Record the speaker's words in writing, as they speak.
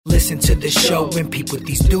Listen to the show and peep what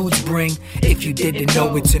these dudes bring. If you didn't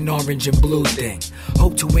know, it's an orange and blue thing.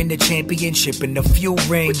 Hope to win the championship and a few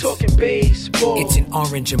rings. We're talking baseball. It's an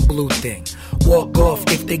orange and blue thing. Walk off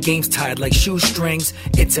if the game's tied like shoestrings.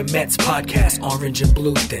 It's a Mets podcast, orange and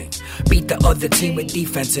blue thing. Beat the other team with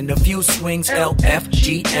defense and a few swings.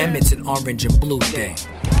 LFGM, it's an orange and blue thing.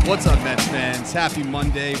 What's up, Mets fans? Happy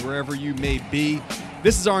Monday, wherever you may be.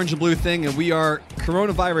 This is Orange and Blue Thing, and we are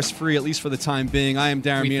coronavirus-free, at least for the time being. I am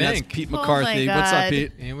Darren Meehan. That's Pete McCarthy. Oh What's up,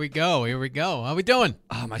 Pete? Here we go. How we doing?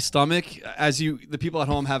 My stomach, the people at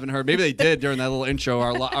home haven't heard, maybe they did during that little intro.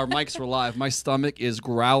 Our mics were live. My stomach is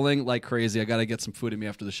growling like crazy. I got to get some food in me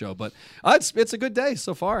after the show. But it's a good day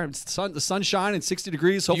so far. The sun's shining, 60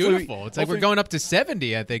 degrees. Beautiful. It's like we're going up to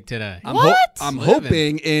 70, I think, today. I'm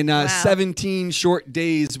hoping in 17 short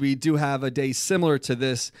days we do have a day similar to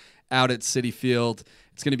this out at Citi Field.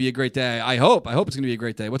 It's going to be a great day. I hope it's going to be a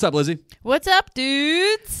great day. What's up, Lizzie? What's up,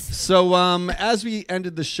 dudes? So as we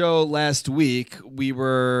ended the show last week, we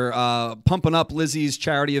were pumping up Lizzie's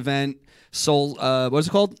charity event, what is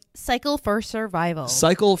it called? Cycle for Survival.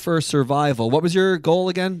 Cycle for Survival. What was your goal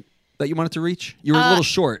again that you wanted to reach? You were a little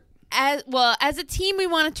short. As a team, we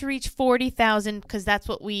wanted to reach 40,000 because that's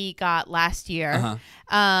what we got last year.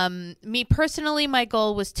 Me personally, my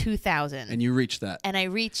goal was 2,000. And you reached that. And I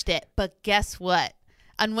reached it. But guess what?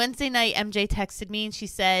 On Wednesday night, MJ texted me and she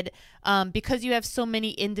said, because you have so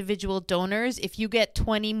many individual donors, if you get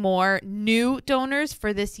 20 more new donors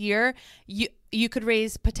for this year, you could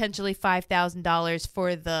raise potentially $5,000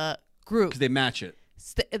 for the group. Because they match it.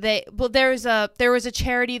 There was a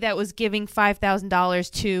charity that was giving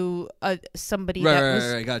 $5,000 to somebody that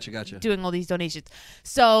was Gotcha. doing all these donations.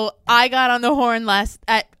 So I got on the horn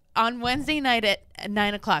on Wednesday night at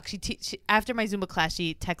 9 o'clock. She after my Zumba class,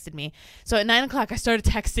 she texted me. So at 9 o'clock, I started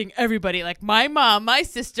texting everybody, like my mom, my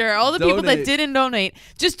sister, all the people that didn't donate.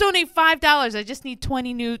 Just donate $5. I just need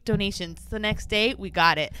 20 new donations. The next day, we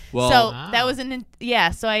got it. That was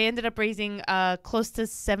So I ended up raising close to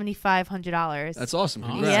 $7,500. That's awesome.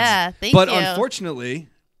 Congrats. Yeah, thank you. But unfortunately,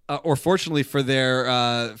 or fortunately for their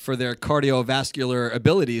cardiovascular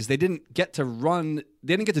abilities, they didn't get to run.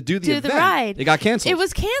 They didn't get to do the event. The ride. It got canceled. It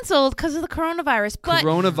was canceled because of the coronavirus.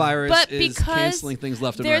 Coronavirus is canceling things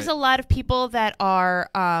left and right. There's a lot of people that are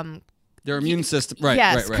their immune system.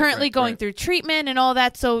 Currently going through treatment and all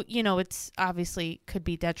that. So it's obviously could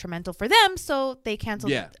be detrimental for them. So they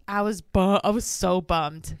canceled. Yeah. I was so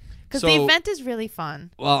bummed. Because the event is really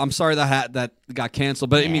fun. Well, I'm sorry that got canceled,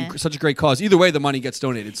 but I mean, such a great cause. Either way, the money gets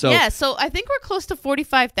donated. So so I think we're close to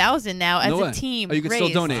 45,000 now as a team. Oh, you can still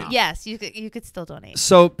donate. Yes, you could still donate.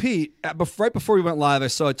 So Pete, right before we went live, I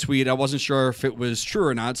saw a tweet. I wasn't sure if it was true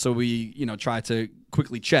or not, so we tried to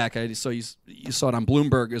quickly check. You saw it on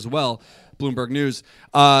Bloomberg as well, Bloomberg News.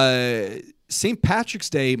 St. Patrick's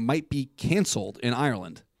Day might be canceled in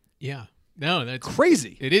Ireland. Yeah. No, that's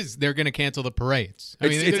crazy. It is. They're going to cancel the parades.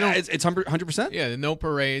 It's 100%? Yeah, no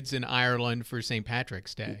parades in Ireland for St.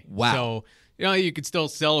 Patrick's Day. Wow. So, you could still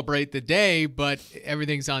celebrate the day, but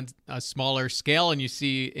everything's on a smaller scale. And you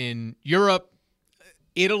see in Europe,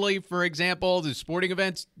 Italy, for example, the sporting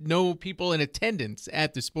events, no people in attendance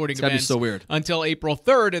at the sporting events. That'd be so weird. Until April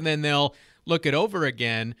 3rd, and then they'll look it over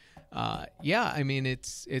again.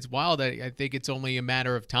 It's wild. I think it's only a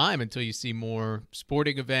matter of time until you see more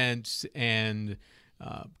sporting events and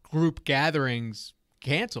group gatherings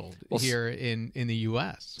canceled here in the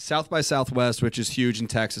U.S. South by Southwest, which is huge in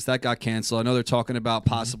Texas, that got canceled. I know they're talking about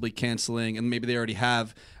possibly canceling, and maybe they already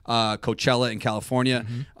have Coachella in California.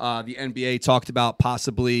 The NBA talked about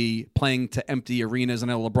possibly playing to empty arenas. I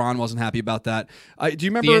know LeBron wasn't happy about that. Do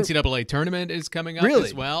you remember the NCAA tournament is coming up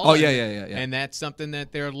as well? Oh, yeah. And that's something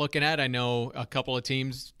that they're looking at. I know a couple of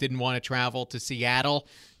teams didn't want to travel to Seattle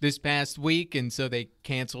this past week, and so they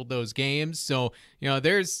canceled those games. So,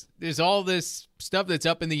 there's all this stuff that's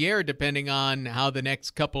up in the air depending on how the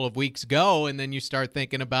next couple of weeks go, and then you start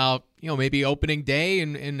thinking about, maybe opening day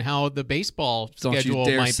and how the baseball schedule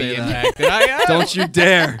might be impacted. Don't you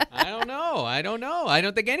dare. I don't know. I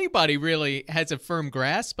don't think anybody really has a firm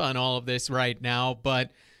grasp on all of this right now, but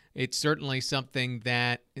it's certainly something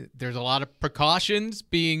that there's a lot of precautions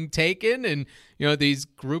being taken, and these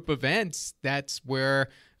group events, that's where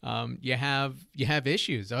you have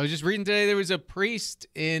issues. I was just reading today there was a priest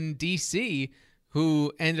in D.C.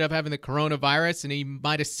 who ended up having the coronavirus, and he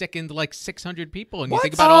might have sickened like 600 people. And What? you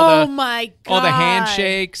think about my God. all the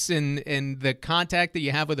handshakes and the contact that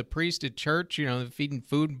you have with a priest at church, feeding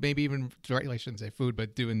food, maybe even directly, I shouldn't say food,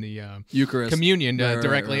 but doing the Eucharist. communion Right,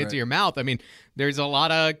 directly right. into your mouth. I mean, there's a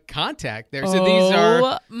lot of contact there. Oh So these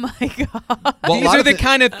are my God. Well, a these lot are of the it-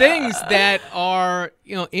 kind of things that are,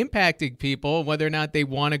 impacting people, whether or not they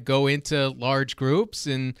want to go into large groups.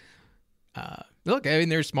 And look, I mean,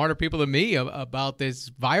 there's smarter people than me about this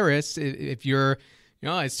virus. If you're,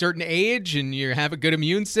 a certain age and you have a good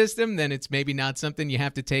immune system, then it's maybe not something you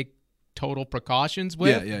have to take total precautions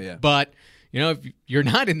with. Yeah. But if you're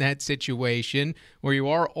not in that situation, or you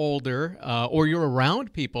are older, or you're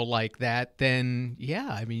around people like that, then you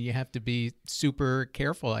have to be super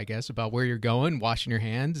careful, I guess, about where you're going, washing your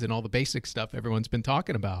hands, and all the basic stuff everyone's been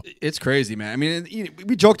talking about. It's crazy, man. I mean,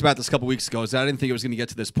 we joked about this a couple weeks ago. So I didn't think it was going to get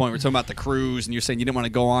to this point. We're talking about the cruise, and you're saying you didn't want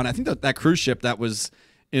to go on. I think that cruise ship that was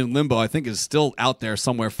in limbo, I think, is still out there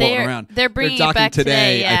somewhere floating around. They're bringing it docking back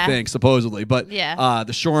today, I yeah. think, supposedly. But Yeah.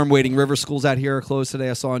 the Shoreham Wading River schools out here are closed today.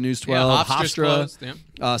 I saw on News 12. Hofstra's closed,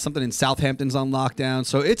 yeah. Something in Southampton's on lockdown.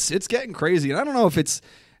 So it's getting crazy. And I don't know if it's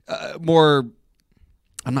more...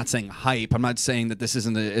 I'm not saying hype. I'm not saying that this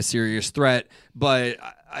isn't a serious threat, but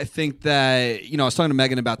I think that, I was talking to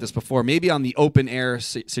Megan about this before. Maybe on the open air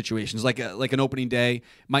situations, like an opening day,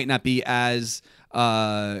 might not be as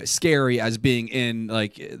scary as being in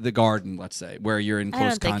like the Garden, let's say, where you're in I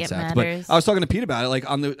close don't think it contact. But matters. I was talking to Pete about it. Like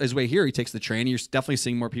on his way here, he takes the train. You're definitely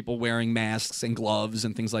seeing more people wearing masks and gloves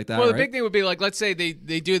and things like that. Well, the right? big thing would be, like, let's say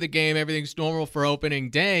they do the game, everything's normal for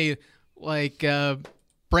opening day, like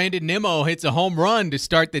Brandon Nimmo hits a home run to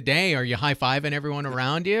start the day. Are you high-fiving everyone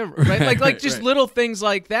around you? Right? Like just right. little things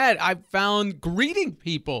like that. I've found greeting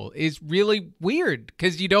people is really weird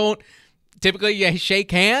because you don't typically you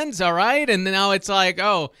shake hands, all right? And now it's like,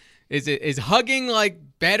 oh, is hugging like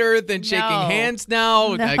better than shaking No. hands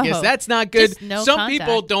now? No. I guess that's not good. Just no Some contact.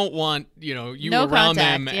 people don't want, you No around contact,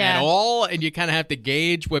 them yeah. at all, and you kind of have to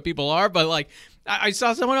gauge what people are. But like, I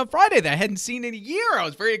saw someone on Friday that I hadn't seen in a year. I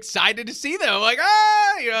was very excited to see them. I'm like,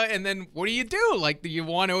 and then what do you do? Like, do you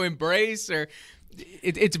want to embrace, or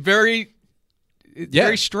it's very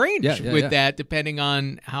very strange with that, depending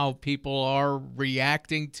on how people are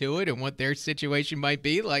reacting to it and what their situation might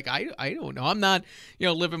be. Like, I don't know. I'm not,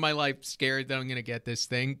 living my life scared that I'm going to get this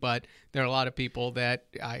thing, but there are a lot of people that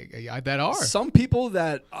I bet are. Some people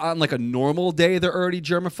that on like a normal day they're already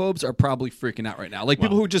germaphobes are probably freaking out right now. Like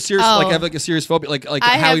people who just have like a serious phobia, like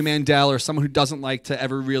Howie Mandel or someone who doesn't like to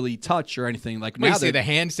ever really touch or anything. Like Well, now you see they're the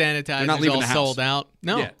hand sanitizer not is leaving all the house. sold out.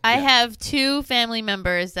 No. Yeah. I have two family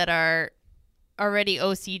members that are already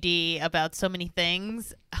OCD about so many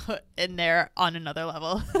things, and they're on another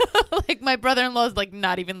level. Like my brother-in-law's like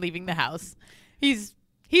not even leaving the house.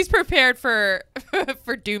 He's prepared for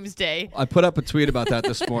for doomsday. I put up a tweet about that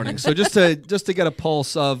this morning. So just to get a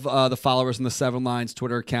pulse of the followers in the Seven Lines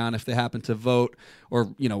Twitter account, if they happen to vote or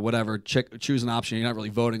whatever, choose an option. You're not really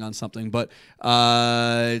voting on something, but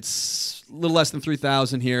it's a little less than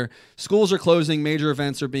 3,000 here. Schools are closing. Major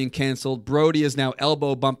events are being canceled. Brody is now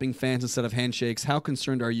elbow bumping fans instead of handshakes. How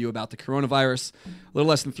concerned are you about the coronavirus? A little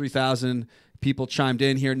less than 3,000 people chimed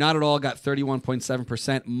in here. Not at all got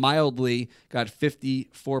 31.7%. Mildly got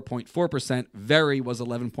 54.4%. Very was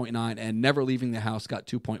 11.9%. And never leaving the house got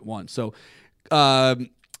 2.1%. So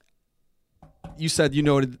you said you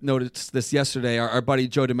noticed this yesterday. Our buddy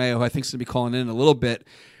Joe DeMeo, who I think is going to be calling in a little bit,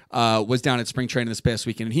 was down at spring training this past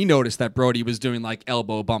weekend, and he noticed that Brody was doing like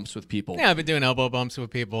elbow bumps with people. Yeah, I've been doing elbow bumps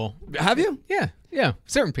with people. Have you? Yeah.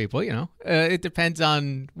 Certain people, it depends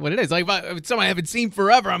on what it is. Like if it's someone I haven't seen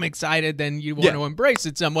forever, I'm excited, then you want to embrace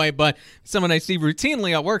it some way. But someone I see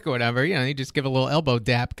routinely at work or whatever, you just give a little elbow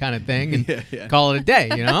dap kind of thing and call it a day,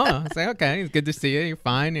 It's like, okay, it's good to see you. You're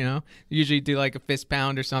fine, You usually do like a fist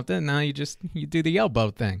pound or something. And now you do the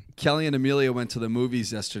elbow thing. Kelly and Amelia went to the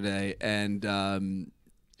movies yesterday, and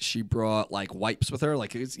she brought like wipes with her,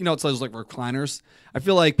 like it's those like recliners. I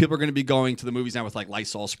feel like people are going to be going to the movies now with like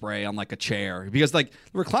Lysol spray on like a chair, because like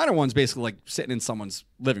the recliner one's basically like sitting in someone's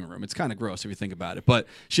living room. It's kind of gross if you think about it. But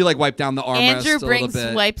she like wiped down the armrest Andrew a little brings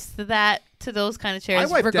bit. wipes to those kind of I chairs,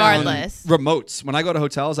 wipe regardless. down remotes. When I go to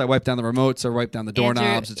hotels, I wipe down the remotes or wipe down the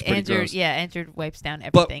doorknobs. It's pretty gross. Yeah, Andrew wipes down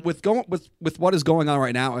everything. But with what is going on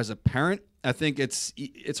right now as a parent, I think it's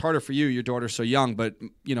harder for you. Your daughter's so young, but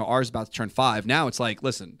ours is about to turn 5. Now it's like,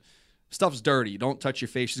 listen, stuff's dirty. Don't touch your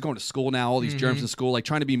face. She's going to school now. All these germs in school. Like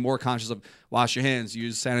trying to be more conscious of wash your hands,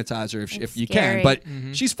 use sanitizer if you can. scary. But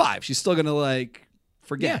she's 5. She's still gonna like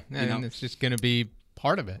forget. Yeah, and it's just going to be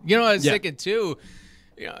part of it. I was thinking too,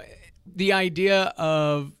 the idea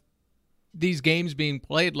of these games being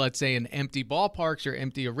played, let's say, in empty ballparks or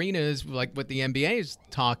empty arenas, like what the NBA is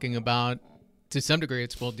talking about, to some degree,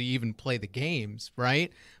 it's, well, do you even play the games, right?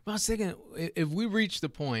 But I was thinking, if we reach the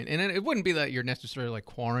point, and it wouldn't be that you're necessarily like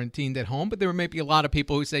quarantined at home, but there may be a lot of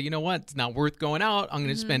people who say, you know what, it's not worth going out. I'm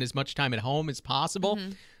going to spend as much time at home as possible.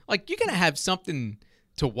 Like, you're going to have something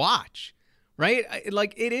to watch. Right?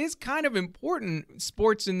 Like, it is kind of important,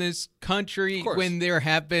 sports in this country, when there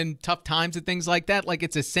have been tough times and things like that. Like,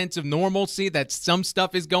 it's a sense of normalcy that some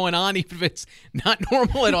stuff is going on, even if it's not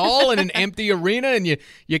normal at all in an empty arena, and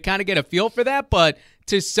you kind of get a feel for that. But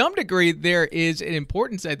to some degree, there is an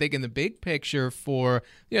importance, I think, in the big picture for,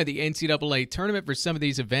 the NCAA tournament, for some of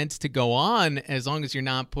these events to go on, as long as you're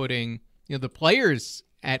not putting, the players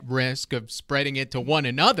at risk of spreading it to one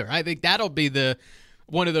another. I think that'll be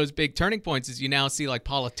one of those big turning points. Is you now see like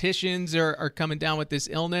politicians are coming down with this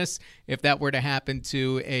illness. If that were to happen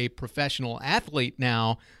to a professional athlete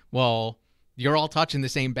now, well, you're all touching the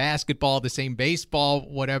same basketball, the same baseball,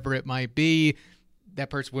 whatever it might be. That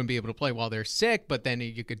person wouldn't be able to play while they're sick, but then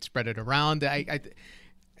you could spread it around.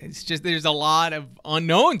 It's just, there's a lot of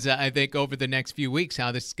unknowns, I think, over the next few weeks,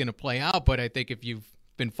 how this is going to play out. But I think if you've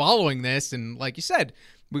been following this, and like you said,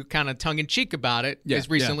 we kind of tongue-in-cheek about it as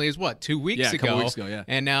recently as 2 weeks ago? A couple weeks ago, yeah.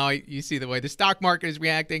 And now you see the way the stock market is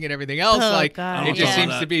reacting and everything else. It just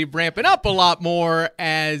seems to be ramping up a lot more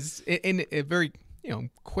as in a very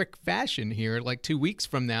quick fashion here. Like 2 weeks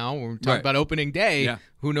from now, when we're talking about opening day,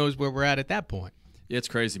 who knows where we're at that point? Yeah, it's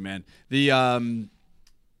crazy, man. The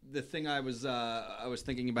thing I was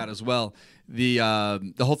thinking about as well, the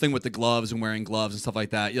whole thing with the gloves and wearing gloves and stuff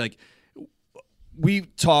like that. Like, we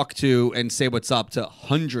talk to and say what's up to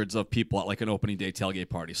hundreds of people at like an opening day tailgate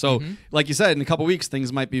party. So, like you said, in a couple of weweeks,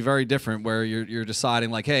 things might be very different, where you're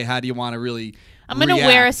deciding like, hey, how do you want to really I'm going to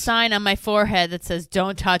wear a sign on my forehead that says,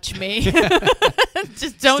 "Don't touch me."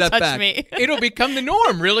 Just don't Step touch back. me. It'll become the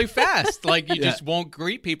norm really fast. Like, you just won't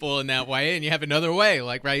greet people in that way, and you have another way.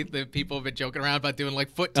 Like, right, the people have been joking around about doing like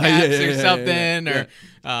foot taps or something, or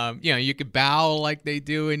you could bow like they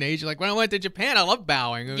do in Asia. Like, when I went to Japan, I loved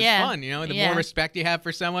bowing. It was fun. The more respect you have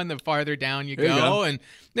for someone, the farther down you go. And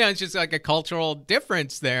it's just like a cultural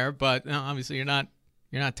difference there. But obviously, you're not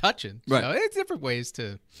touching. Right. So it's different ways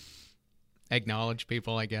to acknowledge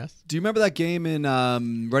people, I guess. Do you remember that game in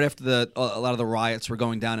right after a lot of the riots were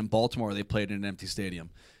going down in Baltimore? They played in an empty stadium.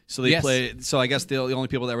 So they played. So I guess the only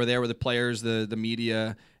people that were there were the players, the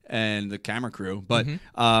media, and the camera crew. But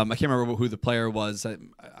I can't remember who the player was. I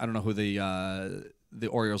don't know who the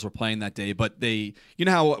Orioles were playing that day. But they, you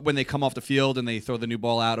know how when they come off the field and they throw the new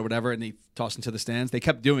ball out or whatever and they toss into the stands, they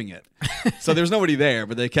kept doing it. So there's nobody there,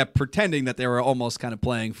 but they kept pretending that they were almost kind of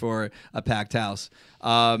playing for a packed house.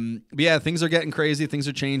 But yeah, things are getting crazy. Things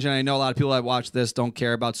are changing. I know a lot of people that watch this don't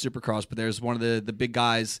care about Supercross, but there's one of the big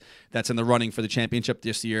guys that's in the running for the championship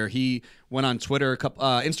this year. He went on Twitter,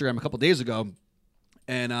 Instagram a couple days ago,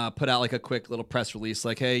 and put out like a quick little press release,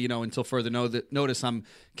 like, hey, until further notice, I'm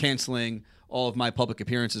canceling all of my public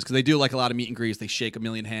appearances, because they do like a lot of meet and greets. They shake 1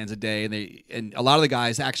 million hands a day, and a lot of the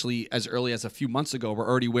guys actually, as early as a few months ago, were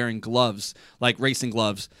already wearing gloves, like racing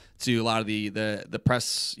gloves, to a lot of the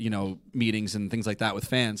press meetings and things like that with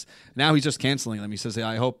fans. Now he's just canceling them. He says, hey,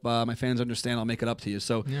 I hope my fans understand. I'll make it up to you.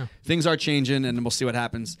 So things are changing, and we'll see what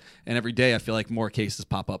happens. And every day I feel like more cases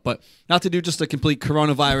pop up. But not to do just a complete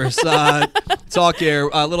coronavirus talk here.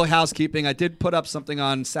 A little housekeeping. I did put up something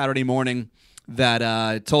on Saturday morning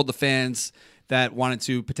that told the fans that wanted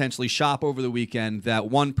to potentially shop over the weekend that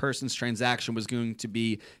one person's transaction was going to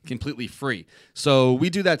be completely free. So we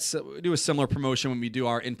do that. We do a similar promotion when we do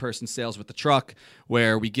our in-person sales with the truck,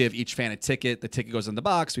 where we give each fan a ticket. The ticket goes in the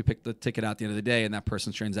box. We pick the ticket out at the end of the day, and that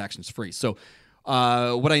person's transaction is free. So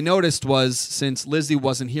what I noticed was, since Lizzie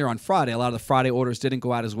wasn't here on Friday, a lot of the Friday orders didn't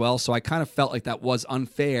go out as well. So I kind of felt like that was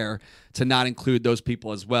unfair to not include those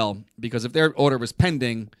people as well, because if their order was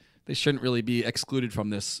pending, they shouldn't really be excluded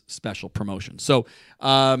from this special promotion. So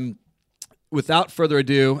without further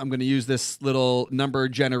ado, I'm going to use this little number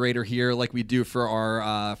generator here like we do for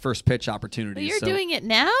our first pitch opportunities. But you're doing it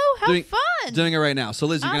now? How fun. Doing it right now. So,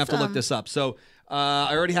 Liz, you're going to have to look Awesome. this up. So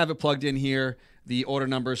I already have it plugged in here, the order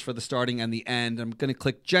numbers for the starting and the end. I'm going to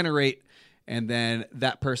click generate, and then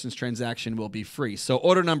that person's transaction will be free. So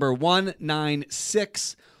order number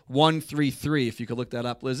 196133. If you could look that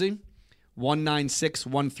up, Lizzie.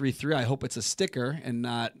 196133. I hope it's a sticker and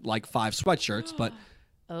not like 5 sweatshirts, but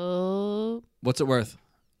Oh. what's it worth?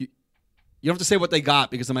 You don't have to say what they got,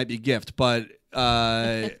 because it might be a gift, but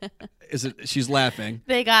is it? She's laughing.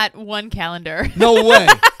 They got one calendar. No way.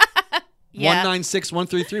 Yeah.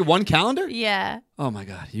 196133. One calendar? Yeah. Oh my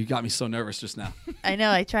God, you got me so nervous just now. I know.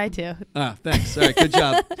 I tried to. Thanks. All right, good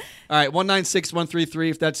job. All right, 196133.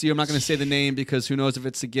 If that's you, I'm not going to say the name because who knows if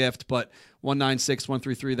it's a gift. But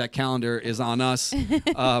 196133. That calendar is on us.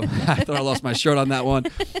 I thought I lost my shirt on that one.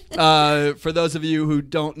 For those of you who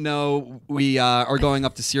don't know, we are going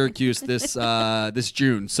up to Syracuse this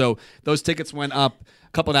June. So those tickets went up a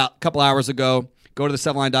couple hours ago. Go to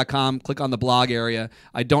the7line.com, click on the blog area.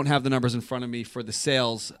 I don't have the numbers in front of me for the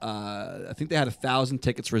sales. I think they had 1,000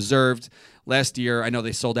 tickets reserved last year. I know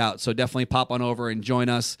they sold out, so definitely pop on over and join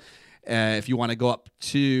us if you want to go up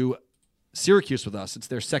to Syracuse with us. It's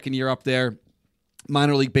their second year up there.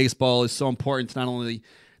 Minor league baseball is so important to not only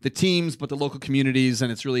the teams but the local communities,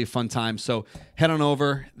 and it's really a fun time. So head on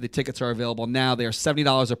over. The tickets are available now. They are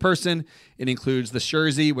 $70 a person. It includes the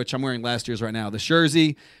jersey, which I'm wearing last year's right now, the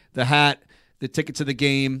jersey, the hat, the ticket to the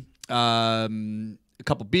game, a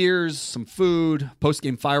couple beers, some food,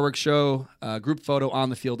 post-game fireworks show, group photo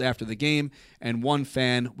on the field after the game, and one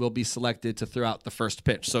fan will be selected to throw out the first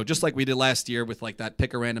pitch. So just like we did last year with like that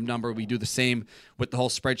pick a random number, we do the same with the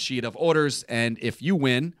whole spreadsheet of orders, and if you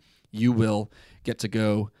win, you will get to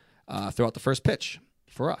go throw out the first pitch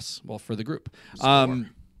for us, well, for the group.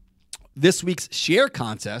 This week's share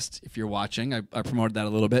contest, if you're watching, I promoted that a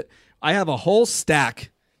little bit. I have a whole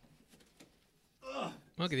stack.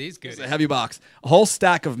 Look at these goodies. It's a heavy box. A whole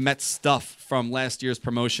stack of Mets stuff from last year's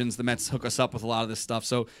promotions. The Mets hook us up with a lot of this stuff.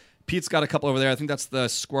 So Pete's got a couple over there. I think that's the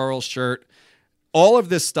squirrel shirt. All of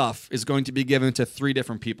this stuff is going to be given to 3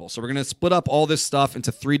 different people. So we're going to split up all this stuff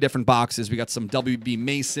into 3 different boxes. We got some WB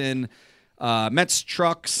Mason, Mets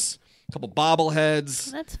trucks, a couple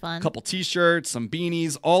bobbleheads. That's fun. A couple T-shirts, some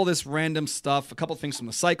beanies, all this random stuff, a couple things from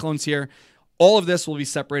the Cyclones here. All of this will be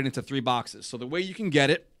separated into 3 boxes. So the way you can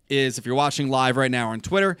get it is if you're watching live right now on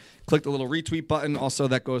Twitter, click the little retweet button. Also,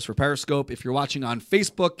 that goes for Periscope. If you're watching on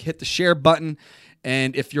Facebook, hit the share button.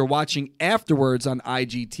 And if you're watching afterwards on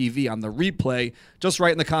IGTV on the replay, just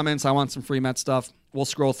write in the comments, I want some free Met stuff. We'll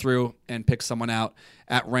scroll through and pick someone out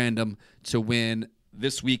at random to win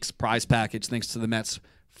this week's prize package. Thanks to the Mets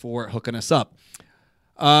for hooking us up.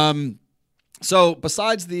 So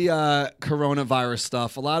besides the coronavirus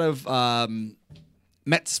stuff, a lot of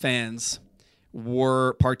Mets fans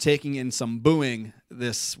were partaking in some booing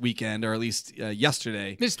this weekend, or at least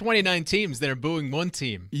yesterday. There's 29 teams that are booing one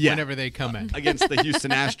team whenever they come in. Against the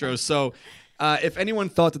Houston Astros. So if anyone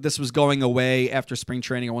thought that this was going away after spring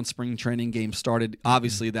training or once spring training game started,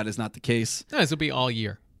 obviously that is not the case. No, this will be all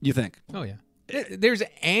year. You think? Oh, yeah. There's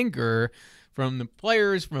anger from the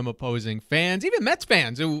players, from opposing fans, even Mets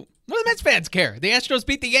fans who... What do the Mets fans care? The Astros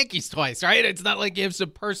beat the Yankees twice, right? It's not like you have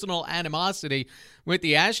some personal animosity with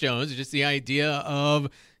the Astros. It's just the idea of,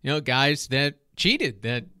 guys that cheated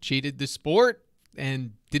the sport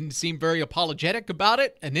and didn't seem very apologetic about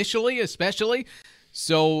it initially, especially.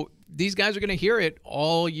 So these guys are going to hear it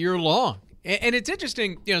all year long. And it's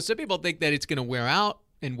interesting, some people think that it's going to wear out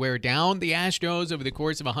and wear down the Astros over the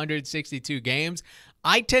course of 162 games.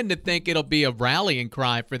 I tend to think it'll be a rallying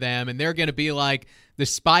cry for them, and they're going to be like the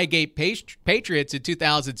Spygate Patriots in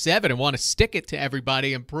 2007 and want to stick it to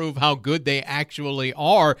everybody and prove how good they actually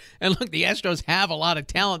are. And look, the Astros have a lot of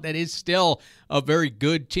talent that is still a very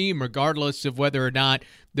good team, regardless of whether or not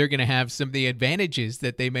they're going to have some of the advantages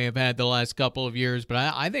that they may have had the last couple of years. But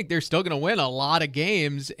I think they're still going to win a lot of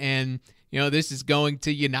games, and this is going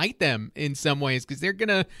to unite them in some ways because they're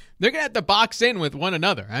gonna have to box in with one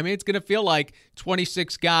another. I mean, it's gonna feel like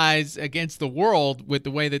 26 guys against the world with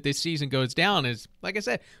the way that this season goes down. Is like I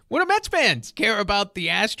said, what do Mets fans care about the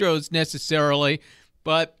Astros necessarily?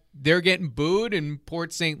 But they're getting booed in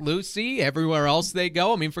Port St. Lucie, everywhere else they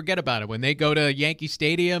go. I mean, forget about it. When they go to Yankee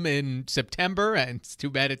Stadium in September, and it's too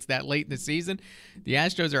bad it's that late in the season, the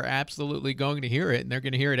Astros are absolutely going to hear it, and they're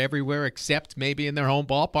going to hear it everywhere except maybe in their home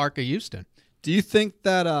ballpark of Houston. Do you think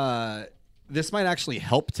that this might actually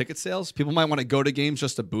help ticket sales? People might want to go to games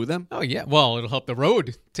just to boo them? Oh, yeah. Well, it'll help the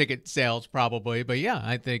road ticket sales probably. But, yeah,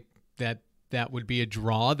 I think that would be a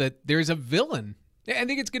draw, that there's a villain. I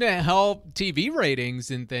think it's going to help TV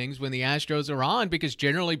ratings and things when the Astros are on, because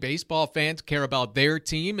generally baseball fans care about their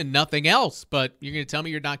team and nothing else. But you're going to tell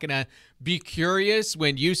me you're not going to be curious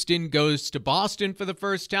when Houston goes to Boston for the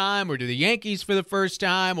first time, or to the Yankees for the first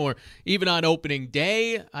time, or even on opening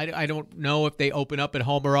day. I don't know if they open up at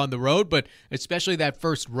home or on the road, but especially that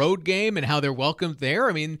first road game and how they're welcomed there.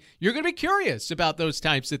 I mean, you're going to be curious about those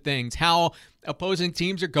types of things, how opposing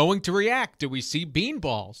teams are going to react. Do we see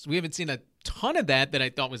beanballs? We haven't seen a ton of that I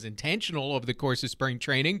thought was intentional over the course of spring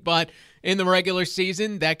training, but in the regular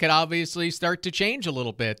season, that could obviously start to change a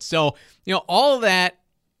little bit. So, all of that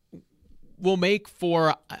will make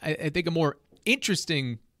for, I think, a more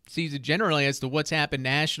interesting season generally as to what's happened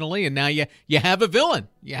nationally. And now you have a villain.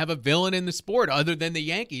 You have a villain in the sport other than the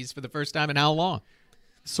Yankees for the first time in how long?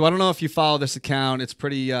 So I don't know if you follow this account. It's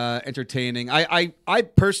pretty entertaining. I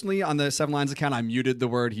personally, on the Seven Lines account, I muted the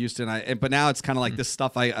word Houston. But now it's kind of like this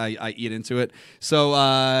stuff. I eat into it. So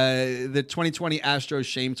the 2020 Astros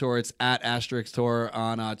Shame Tour, it's at Asterix Tour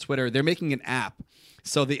on Twitter. They're making an app.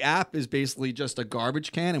 So the app is basically just a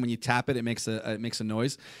garbage can, and when you tap it, it makes a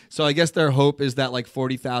noise. So I guess their hope is that like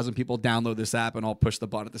 40,000 people download this app and all push the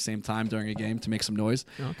button at the same time during a game to make some noise.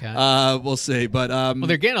 Okay, we'll see. But well,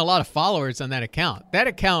 they're getting a lot of followers on that account. That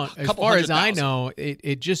account, as far as I know,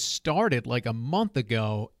 it just started like a month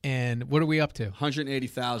ago. And what are we up to?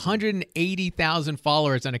 180,000. 180,000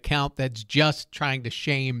 followers on an account that's just trying to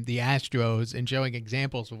shame the Astros and showing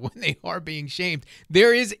examples of when they are being shamed.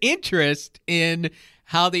 There is interest in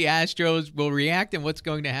how the Astros will react and what's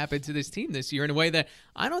going to happen to this team this year in a way that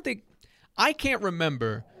I can't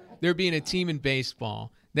remember there being a team in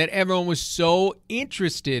baseball that everyone was so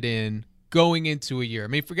interested in going into a year. I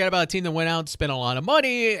mean, forget about a team that went out and spent a lot of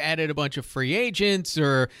money, added a bunch of free agents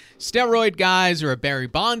or steroid guys or a Barry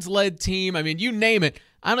Bonds-led team. I mean, you name it.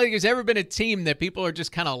 I don't think there's ever been a team that people are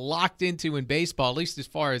just kind of locked into in baseball, at least as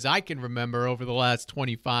far as I can remember over the last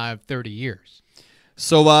 25, 30 years.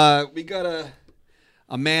 So we got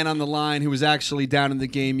a man on the line who was actually down at the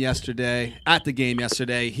game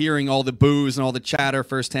yesterday, hearing all the boos and all the chatter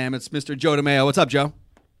firsthand. It's Mr. Joe DeMeo. What's up, Joe?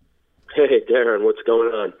 Hey, Darren. What's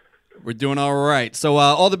going on? We're doing all right. So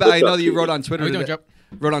all the best. I know that you wrote on Twitter. How you doing, Joe?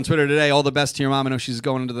 Wrote on Twitter today. All the best to your mom. I know she's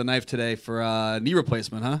going into the knife today for knee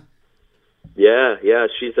replacement, huh? Yeah.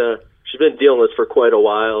 She's been dealing with this for quite a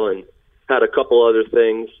while and had a couple other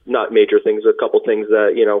things, not major things, a couple things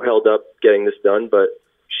that held up getting this done. But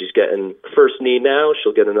she's getting first knee now.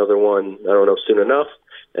 She'll get another one, I don't know, soon enough,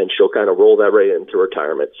 and she'll kind of roll that right into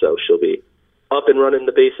retirement. So she'll be up and running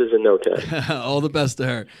the bases in no time. All the best to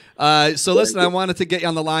her. So listen, I wanted to get you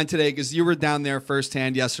on the line today because you were down there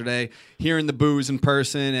firsthand yesterday, hearing the boos in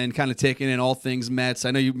person and kind of taking in all things Mets.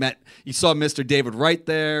 I know you saw Mr. David Wright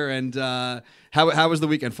there, and how was the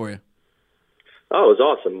weekend for you? Oh, it was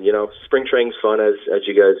awesome. Spring training's fun, as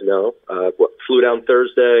you guys know. Flew down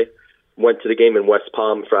Thursday, went to the game in West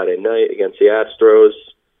Palm Friday night against the Astros,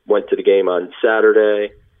 went to the game on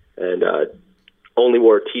Saturday, and only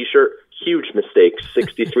wore a T-shirt. Huge mistake,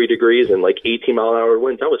 63 degrees and like 18-mile-an-hour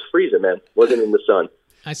winds. I was freezing, man. Wasn't in the sun.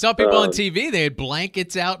 I saw people on TV. They had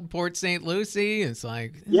blankets out in Port St. Lucie. It's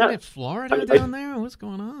like, isn't it Florida down there? What's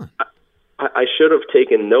going on? I should have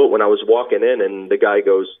taken note when I was walking in, and the guy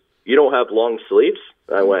goes, "You don't have long sleeves?"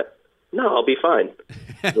 And I went, "No, I'll be fine."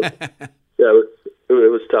 Yeah,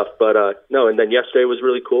 it was tough. But, no, and then yesterday was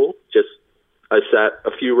really cool. I sat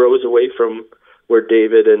a few rows away from where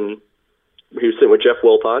David and he was sitting with Jeff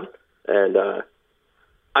Wilpon. And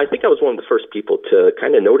I think I was one of the first people to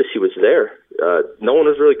kind of notice he was there. No one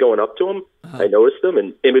was really going up to him. I noticed him,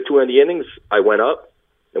 and in between the innings, I went up,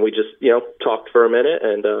 and we just, talked for a minute.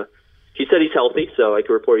 And he said he's healthy, so I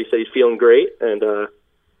can report he said he's feeling great. And,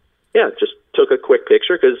 just took a quick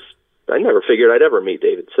picture because I never figured I'd ever meet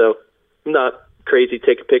David. So I'm not crazy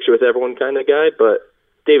take a picture with everyone kind of guy, but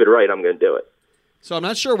David Wright, I'm going to do it. So I'm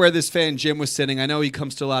not sure where this fan Jim was sitting. I know he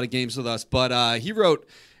comes to a lot of games with us, but he wrote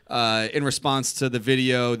in response to the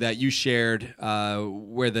video that you shared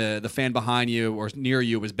where the fan behind you or near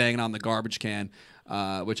you was banging on the garbage can,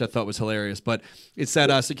 which I thought was hilarious. But it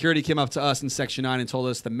said security came up to us in Section 9 and told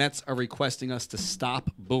us the Mets are requesting us to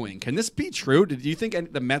stop booing. Can this be true? Do you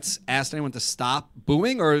think the Mets asked anyone to stop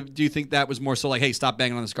booing, or do you think that was more so like, hey, stop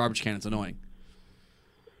banging on this garbage can, it's annoying?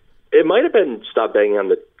 It might have been stop banging on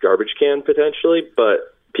the garbage can potentially,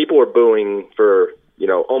 but people were booing for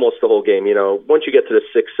almost the whole game. Once you get to the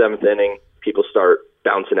 6th, 7th inning, people start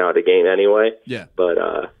bouncing out of the game anyway. Yeah. But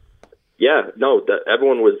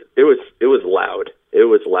everyone was. It was loud. It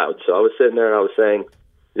was loud. So I was sitting there and I was saying,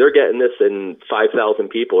 they're getting this in 5,000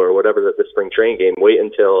 people or whatever the spring training game. Wait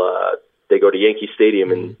until they go to Yankee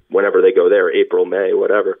Stadium and whenever they go there, April, May,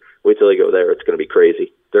 whatever. Wait till they go there. It's going to be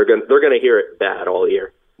crazy. They're going to hear it bad all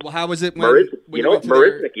year. Well, how was it when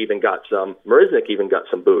Marisnik even got some. Marisnik even got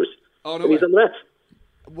some booze. Oh no! He's on the Mets.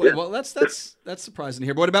 Well, that's surprising to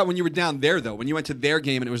hear. But what about when you were down there, though? When you went to their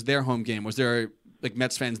game and it was their home game, was there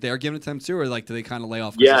Mets fans there giving it to them too, or do they kind of lay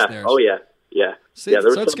off? Yeah. It's theirs? Oh yeah. See,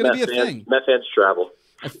 so it's going to be a thing. Met fans travel.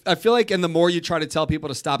 I feel like, and the more you try to tell people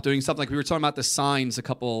to stop doing something, like we were talking about the signs a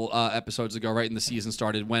couple episodes ago, right when the season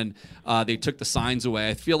started, when they took the signs away.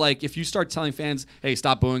 I feel like if you start telling fans, "Hey,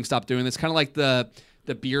 stop booing, stop doing this," kind of like the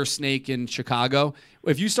the beer snake in Chicago.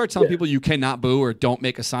 If you start telling people you cannot boo or don't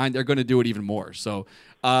make a sign, they're going to do it even more. So,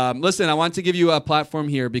 listen, I want to give you a platform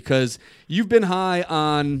here because you've been high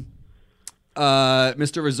on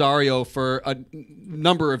Mr. Rosario for a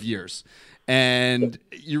number of years. And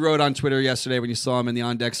you wrote on Twitter yesterday when you saw him in the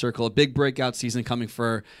on-deck circle, a big breakout season coming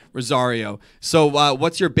for Rosario. So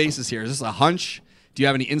what's your basis here? Is this a hunch? Do you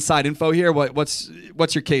have any inside info here? What's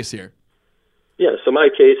your case here? Yeah, so my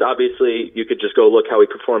case, obviously, you could just go look how he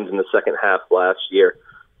performed in the second half last year.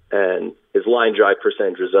 And his line drive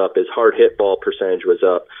percentage was up. His hard hit ball percentage was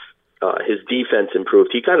up. His defense improved.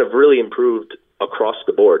 He kind of really improved across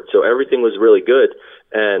the board. So everything was really good.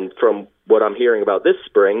 And from what I'm hearing about this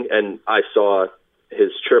spring, and I saw his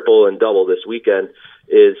triple and double this weekend,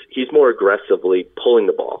 is he's more aggressively pulling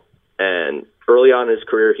the ball. And early on in his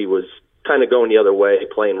career, he was kind of going the other way,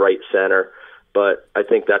 playing right center. But I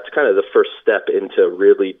think that's kind of the first step into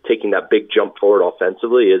really taking that big jump forward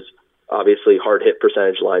offensively is obviously hard hit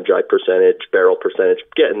percentage, line drive percentage, barrel percentage,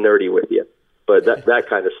 getting nerdy with you. But that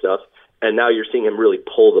kind of stuff. And now you're seeing him really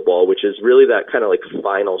pull the ball, which is really that kind of like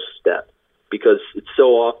final step. Because it's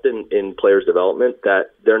so often in players' development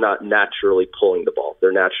that they're not naturally pulling the ball.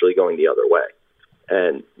 They're naturally going the other way.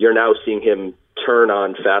 And you're now seeing him turn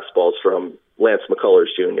on fastballs from Lance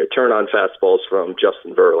McCullers Jr., turn on fastballs from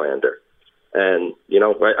Justin Verlander. And,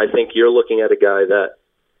 I think you're looking at a guy that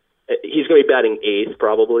he's going to be batting eighth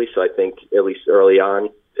probably. So I think at least early on,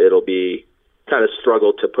 it'll be kind of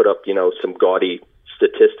struggle to put up, some gaudy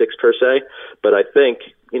statistics per se. But I think,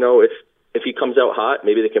 if he comes out hot,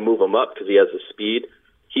 maybe they can move him up because he has the speed.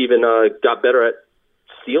 He even got better at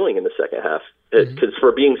stealing in the second half because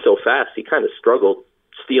for being so fast, he kind of struggled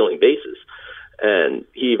stealing bases. And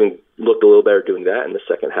he even looked a little better doing that in the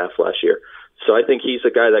second half last year. So I think he's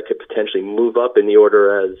a guy that could potentially move up in the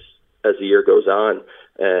order as the year goes on.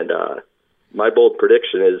 And my bold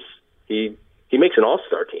prediction is he makes an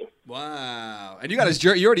all-star team. Wow. And you got his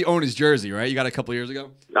jersey. You already own his jersey, right? You got it a couple of years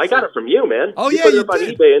ago? I got it from you, man. Oh, you put it up on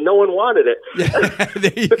did. eBay and no one wanted it. Yeah,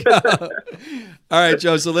 there you go. All right,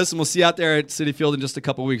 Joe. So listen, we'll see you out there at Citi Field in just a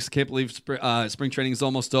couple of weeks. Can't believe spring training is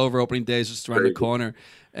almost over. Opening day is just around the corner.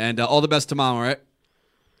 And all the best tomorrow, all right?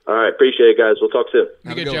 All right. Appreciate it, guys. We'll talk soon.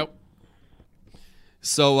 Have a good Joe.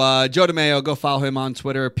 So Joe DeMeo, go follow him on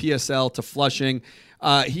Twitter, PSL to Flushing.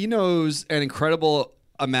 He knows an incredible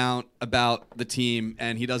amount about the team,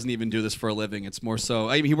 and he doesn't even do this for a living. It's more so,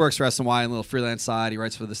 he works for SNY on a little freelance side. He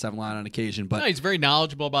writes for the 7 Line on occasion. But no, he's very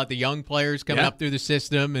knowledgeable about the young players coming up through the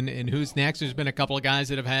system and who's next. There's been a couple of guys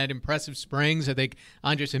that have had impressive springs. I think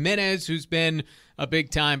Andres Jimenez, who's been a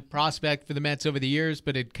big-time prospect for the Mets over the years,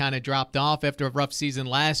 but it kind of dropped off after a rough season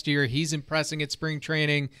last year. He's impressing at spring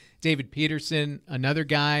training. David Peterson, another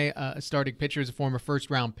guy, a starting pitcher, is a former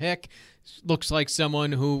first-round pick. Looks like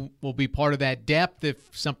someone who will be part of that depth if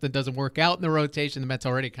something doesn't work out in the rotation. The Mets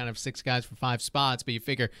already kind of 6 guys for 5 spots, but you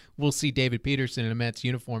figure we'll see David Peterson in a Mets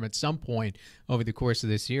uniform at some point over the course of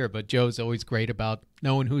this year. But Joe's always great about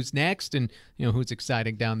knowing who's next and who's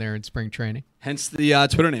exciting down there in spring training. Hence the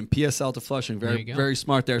Twitter name, PSL to Flushing. Very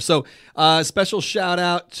smart there. So special shout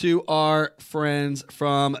out to our friends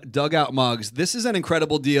from Dugout Mugs. This is an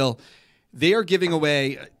incredible deal. They are giving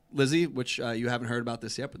away, Lizzie, which you haven't heard about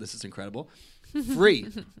this yet, but this is incredible. Free.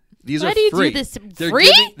 These Why are do you free. do this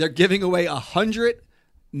free? They're giving away 100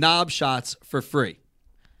 knob shots for free.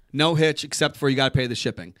 No hitch, except for you got to pay the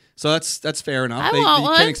shipping. So that's fair enough. You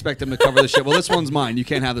can't expect them to cover the shit. Well, this one's mine. You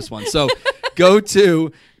can't have this one. So go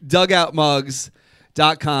to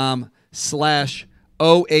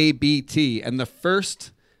dugoutmugs.com/OABT, and the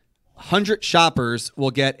first 100 shoppers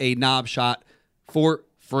will get a knob shot for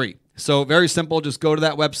free. So very simple. Just go to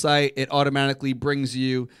that website. It automatically brings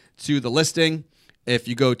you to the listing if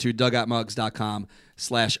you go to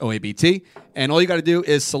dugoutmugs.com/OABT. And all you got to do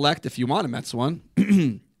is select if you want a Mets one.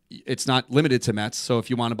 It's not limited to Mets. So if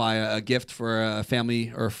you want to buy a gift for a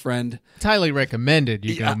family or a friend. It's highly recommended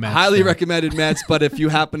you go Mets. Highly recommended Mets. But if you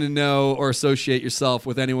happen to know or associate yourself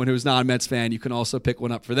with anyone who's not a Mets fan, you can also pick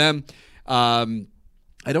one up for them. I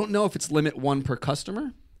don't know if it's limit 1 per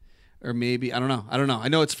customer. Or maybe, I don't know. I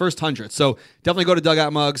know it's first 100. So definitely go to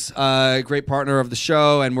Dugout Mugs, great partner of the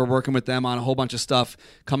show, and we're working with them on a whole bunch of stuff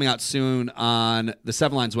coming out soon on the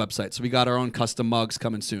 7 Lines website. So we got our own custom mugs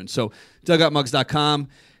coming soon. So dugoutmugs.com,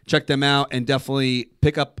 check them out, and definitely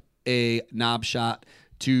pick up a knob shot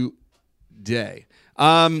today.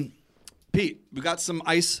 Pete, we got some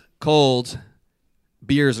ice cold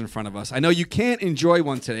beers in front of us. I know you can't enjoy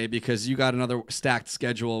one today because you got another stacked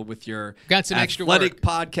schedule with your got some extra athletic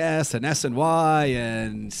podcast and SNY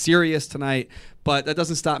and Sirius tonight, but that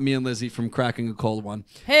doesn't stop me and Lizzie from cracking a cold one.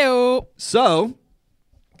 Hey-o. So,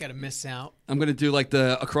 Got to miss out. I'm going to do like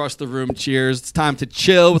the across the room cheers. It's time to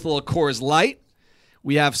chill with a little Coors Light.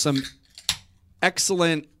 We have some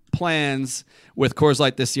excellent plans with Coors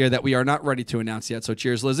Light this year that we are not ready to announce yet. So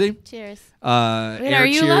cheers, Lizzie. Cheers. Wait, are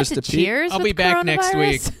you allowed to cheers? I'll with be back next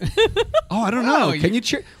week. coronavirus? Oh, I don't know. Oh, Can you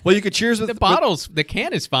cheer? Well, you could cheers with The bottles, the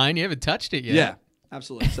can is fine. You haven't touched it yet. Yeah,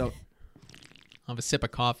 absolutely. So I'll have a sip of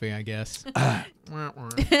coffee, I guess.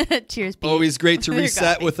 Cheers, Pete. always great to Your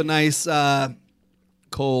reset coffee. with a nice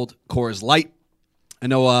cold Coors Light. I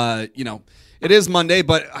know, it is Monday,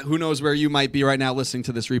 but who knows where you might be right now listening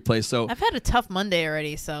to this replay. So, I've had a tough Monday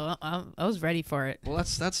already, so I was ready for it. well,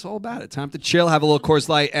 that's all about it. Time to chill, have a little Coors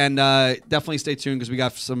Light, and definitely stay tuned because we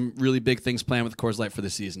got some really big things planned with Coors Light for the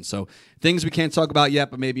season. So, things we can't talk about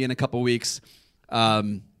yet, but maybe in a couple weeks.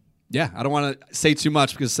 Yeah, I don't want to say too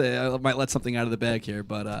much because I might let something out of the bag here,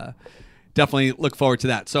 but definitely look forward to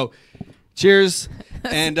that. So, cheers.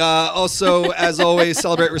 And also, as always,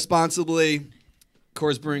 celebrate responsibly.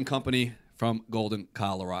 Coors Brewing Company from Golden,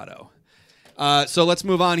 Colorado. So let's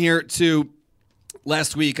move on here to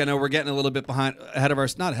last week. I know we're getting a little bit behind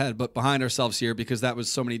ourselves here because that was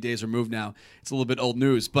so many days removed now. It's a little bit old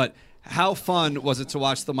news. But how fun was it to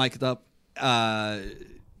watch the mic'd up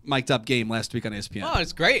game last week on ESPN? Oh,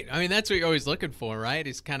 it's great. I mean, that's what you're always looking for, right?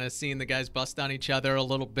 Is kind of seeing the guys bust on each other a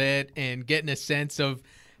little bit and getting a sense of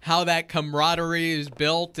how that camaraderie is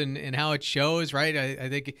built and how it shows, right? I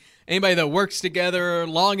think anybody that works together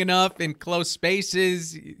long enough in close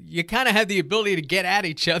spaces, you kind of have the ability to get at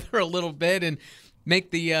each other a little bit and make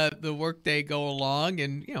the workday go along.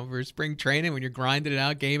 And, for spring training, when you're grinding it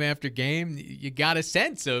out game after game, you got a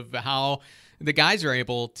sense of how the guys are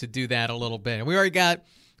able to do that a little bit. And we already got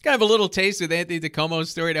kind of a little taste with Anthony DeComo's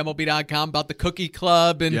story at MLB.com about the Cookie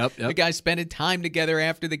Club and the guys spending time together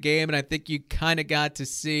after the game. And I think you kind of got to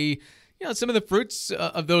see, some of the fruits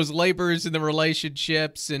of those labors and the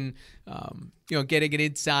relationships and, getting an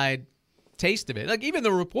inside taste of it. Like even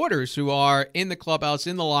the reporters who are in the clubhouse,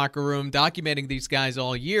 in the locker room, documenting these guys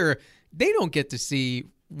all year, they don't get to see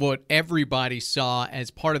what everybody saw as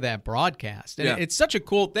part of that broadcast. And it's such a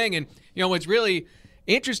cool thing. And, what's really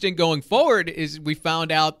interesting going forward is we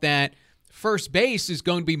found out that first base is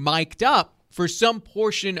going to be mic'd up for some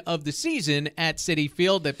portion of the season at Citi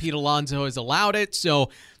Field, that Pete Alonso has allowed it. So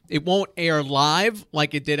it won't air live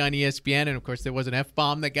like it did on ESPN. And, of course, there was an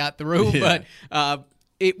F-bomb that got through. But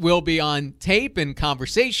it will be on tape and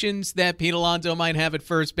conversations that Pete Alonso might have at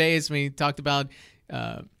first base. I mean,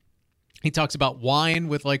 he talks about wine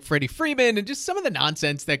with like Freddie Freeman and just some of the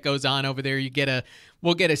nonsense that goes on over there.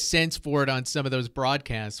 We'll get a sense for it on some of those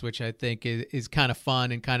broadcasts, which I think is kind of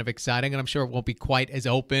fun and kind of exciting. And I'm sure it won't be quite as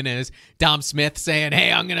open as Dom Smith saying,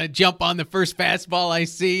 "Hey, I'm going to jump on the first fastball I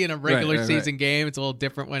see in a regular season game." It's a little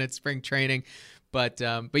different when it's spring training. But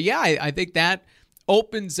yeah, I think that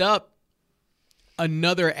opens up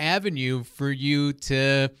another avenue for you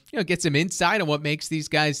to get some insight on what makes these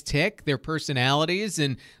guys tick, their personalities.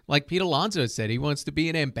 And like Pete Alonso said, he wants to be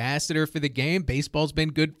an ambassador for the game. Baseball's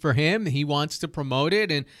been good for him. He wants to promote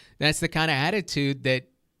it. And that's the kind of attitude that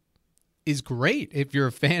is great if you're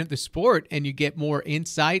a fan of the sport and you get more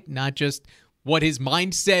insight, not just what his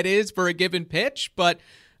mindset is for a given pitch, but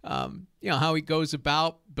how he goes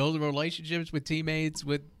about building relationships with teammates,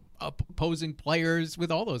 with opposing players,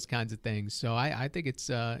 with all those kinds of things. So I think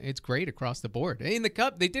it's great across the board. In the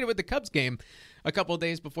Cubs, they did it with the Cubs game a couple of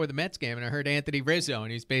days before the Mets game, and I heard Anthony Rizzo,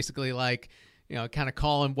 and he's basically like, kind of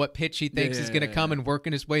calling what pitch he thinks is going to come and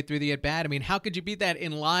working his way through the at-bat. I mean, how could you beat that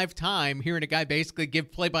in live time, hearing a guy basically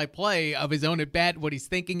give play-by-play of his own at-bat, what he's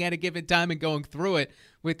thinking at a given time, and going through it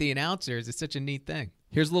with the announcers? It's such a neat thing.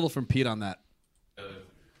 Here's a little from Pete on that.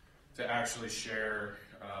 To actually share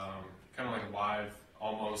kind of like live,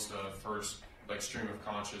 almost a first like stream of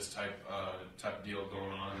conscious type deal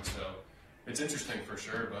going on. So it's interesting for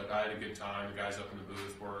sure, but I had a good time. The guys up in the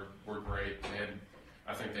booth were great.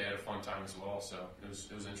 I think they had a fun time as well, so it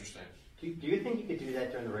was interesting. Do you think you could do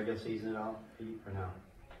that during the regular season at all, Pete, or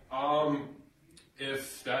no?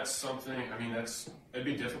 If that's something, it'd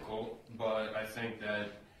be difficult, but I think that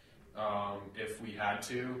if we had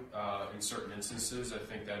to, in certain instances, I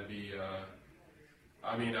think that'd be.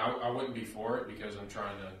 I wouldn't be for it because I'm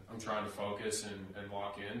trying to focus and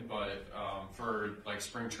lock in. But for like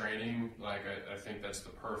spring training, like I think that's the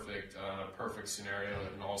perfect scenario,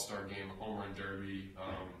 an all-star game, a home run derby,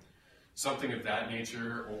 something of that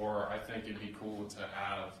nature. Or I think it'd be cool to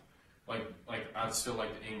have like I'd still like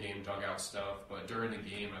the in-game dugout stuff, but during the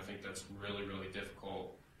game, I think that's really, really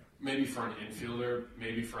difficult. Maybe for an infielder,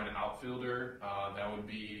 maybe for an outfielder, that would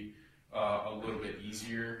be a little bit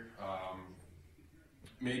easier.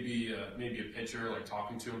 Maybe a pitcher like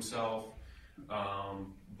talking to himself,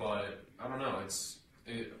 but I don't know.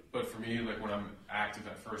 But for me, like when I'm active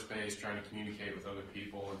at first base, trying to communicate with other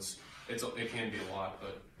people, it can be a lot,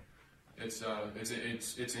 but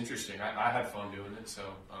it's interesting. I had fun doing it, so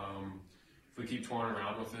if we keep touring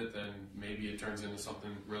around with it, then maybe it turns into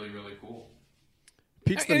something really, really cool.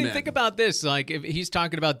 Pete's the man. Think about this. Like, if he's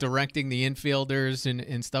talking about directing the infielders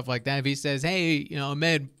and stuff like that, if he says, hey,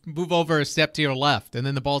 Ahmed, move over a step to your left, and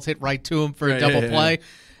then the ball's hit right to him for a double play,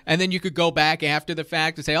 and then you could go back after the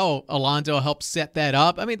fact and say, oh, Alonso helped set that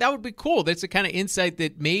up. I mean, that would be cool. That's the kind of insight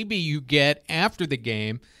that maybe you get after the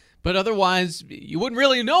game, but otherwise you wouldn't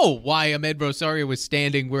really know why Ahmed Rosario was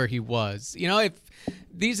standing where he was. If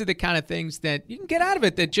these are the kind of things that you can get out of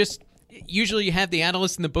it that just – usually you have the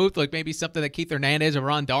analysts in the booth, like maybe something that Keith Hernandez or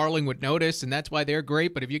Ron Darling would notice, and that's why they're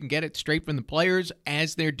great. But if you can get it straight from the players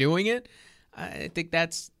as they're doing it, I think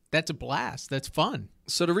that's a blast. That's fun.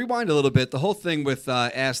 So to rewind a little bit, the whole thing with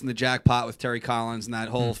Ass in the Jackpot with Terry Collins and that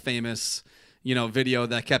whole famous, video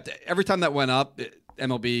that kept every time that went up,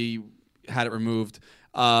 MLB had it removed.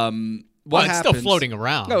 What it's happens, still floating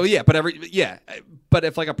around. Oh yeah, but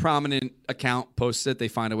if like a prominent account posts it, they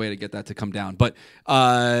find a way to get that to come down. But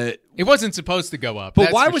it wasn't supposed to go up.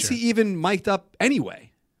 But why was he even mic'd up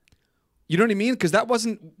anyway? You know what I mean? Because that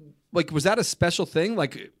wasn't was that a special thing?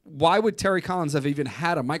 Like, why would Terry Collins have even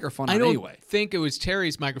had a microphone on anyway? I don't think it was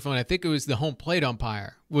Terry's microphone. I think it was the home plate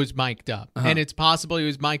umpire was mic'd up, and it's possible he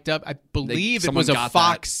was mic'd up. I believe it was a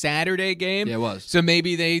Fox Saturday game. Yeah, it was. So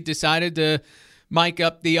maybe they decided to mic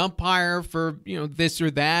up the umpire for this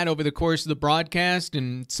or that over the course of the broadcast,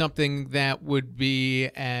 and something that would be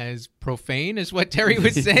as profane as what Terry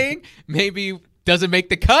was saying maybe doesn't make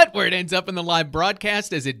the cut where it ends up in the live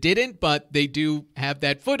broadcast, as it didn't, but they do have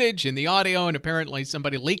that footage and the audio, and apparently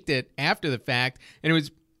somebody leaked it after the fact, and it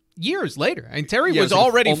was years later. I mean, Terry was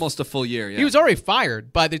already almost a full year. Yeah. He was already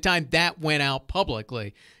fired by the time that went out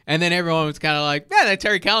publicly. And then everyone was kind of like, man, that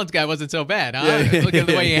Terry Collins guy wasn't so bad. Huh? Look at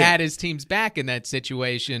the way he had his team's back in that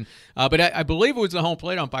situation. But I believe it was the home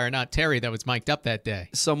plate umpire, not Terry, that was mic'd up that day.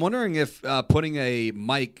 So I'm wondering if putting a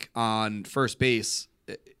mic on first base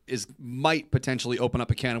might potentially open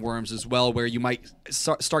up a can of worms as well, where you might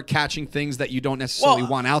start catching things that you don't necessarily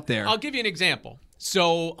want out there. I'll give you an example.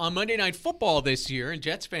 So on Monday Night Football this year, and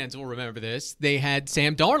Jets fans will remember this, they had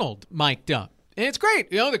Sam Darnold mic'd up. And it's great.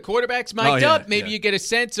 The quarterback's mic'd up. Maybe you get a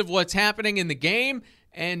sense of what's happening in the game.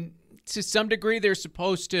 And to some degree, they're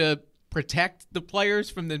supposed to protect the players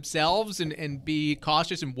from themselves and be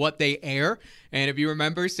cautious in what they air. And if you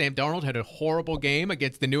remember, Sam Darnold had a horrible game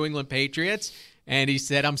against the New England Patriots. And he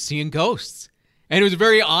said, I'm seeing ghosts. And it was a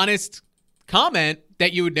very honest comment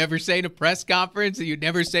that you would never say in a press conference, that you'd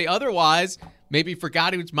never say otherwise. Maybe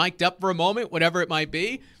forgot he was mic'd up for a moment, whatever it might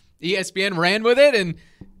be. ESPN ran with it, and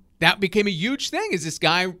that became a huge thing. Is this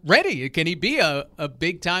guy ready? Can he be a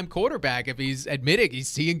big-time quarterback if he's admitting he's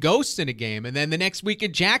seeing ghosts in a game? And then the next week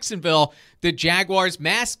in Jacksonville, the Jaguars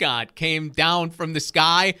mascot came down from the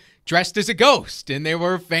sky dressed as a ghost, and they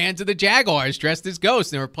were fans of the Jaguars dressed as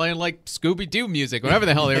ghosts. They were playing like Scooby-Doo music, whatever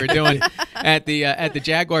the hell they were doing at the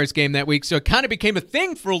Jaguars game that week. So it kind of became a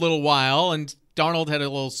thing for a little while, and Darnold had a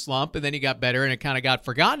little slump, and then he got better, and it kind of got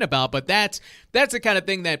forgotten about. But that's the kind of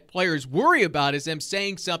thing that players worry about, is them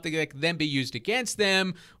saying something that can then be used against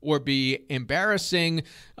them or be embarrassing.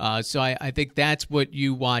 So I think that's what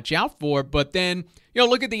you watch out for. But then,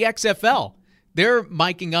 look at the XFL. They're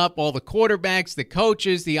miking up all the quarterbacks, the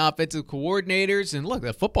coaches, the offensive coordinators. And look,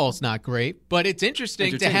 the football's not great, but it's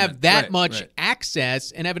interesting to have that much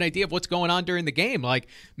access and have an idea of what's going on during the game. Like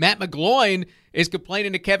Matt McGloin is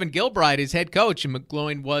complaining to Kevin Gilbride, his head coach, and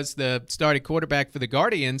McGloin was the starting quarterback for the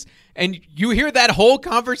Guardians. And you hear that whole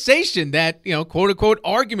conversation, that, quote-unquote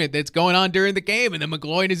argument that's going on during the game, and then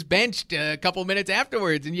McGloin is benched a couple minutes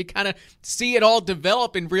afterwards, and you kind of see it all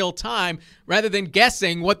develop in real time rather than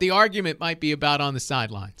guessing what the argument might be about on the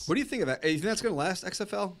sidelines. What do you think of that? You think that's going to last,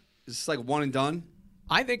 XFL? Is this like one and done?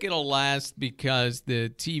 I think it'll last because the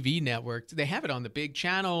TV networks, they have it on the big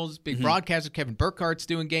channels, big broadcasters. Kevin Burkhardt's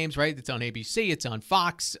doing games, right? It's on ABC. It's on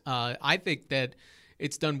Fox. I think that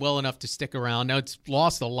it's done well enough to stick around. Now, it's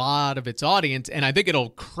lost a lot of its audience, and I think it'll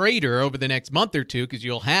crater over the next month or two because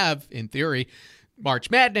you'll have, in theory, March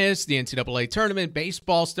Madness, the NCAA tournament,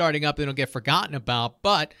 baseball starting up, and it'll get forgotten about.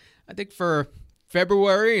 But I think for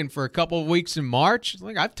February and for a couple of weeks in March,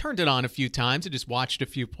 I've turned it on a few times and just watched a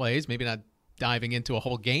few plays, maybe not diving into a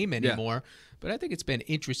whole game anymore. But I think it's been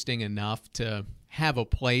interesting enough to have a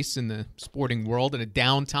place in the sporting world in a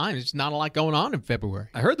downtime. There's not a lot going on in February.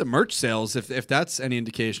 I heard the merch sales, if that's any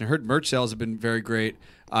indication, I heard merch sales have been very great.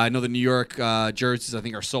 I know the New York jerseys, I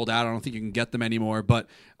think, are sold out. I don't think you can get them anymore. But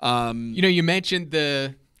you mentioned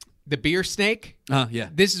the the beer snake. Yeah.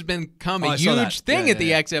 This has become a saw that. huge thing Yeah, at the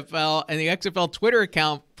yeah. XFL, and the XFL Twitter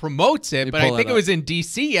account promotes it. They But I pull think that it was in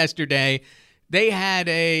D.C. yesterday. They had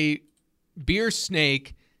a beer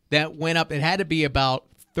snake that went up. It had to be about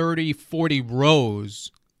 30, 40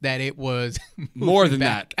 rows that it was More moving than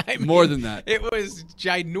back. that. I mean, More than that. It was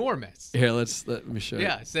ginormous. Here, let me show you.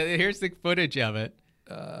 Yeah, so here's the footage of it.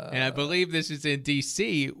 And I believe this is in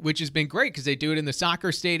D.C., which has been great because they do it in the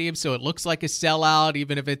soccer stadium, so it looks like a sellout,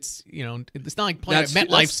 even if it's, it's not like playing at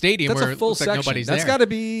MetLife Stadium that's where a full it looks section. like nobody's That's there. got to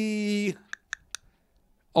be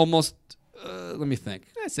almost, let me think.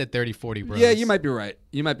 I said 30, 40 rows. Yeah, you might be right.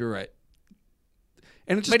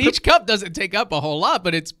 And it just But each cup doesn't take up a whole lot,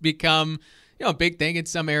 but it's become, a big thing in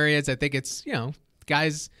some areas. I think it's,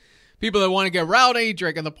 guys, people that want to get rowdy,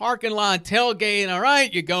 drink in the parking lot, tailgate. All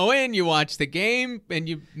right, you go in, you watch the game, and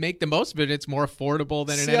you make the most of it. It's more affordable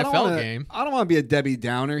than an NFL game. I don't want to be a Debbie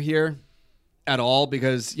Downer here at all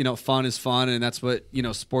because, fun is fun and that's what,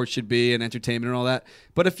 sports should be and entertainment and all that.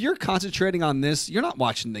 But if you're concentrating on this, you're not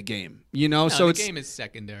watching the game, No, so the game is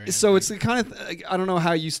secondary. So it's the kind of I don't know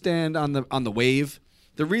how you stand on the wave.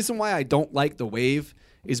 The reason why I don't like the wave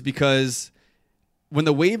is because when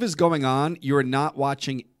the wave is going on, you're not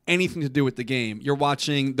watching anything to do with the game. You're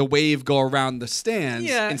watching the wave go around the stands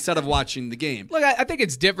instead of watching the game. Look, I think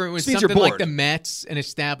it's different with Which means you're something like bored. the Mets, an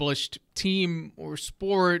established team or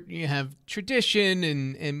sport. You have tradition,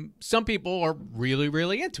 and some people are really,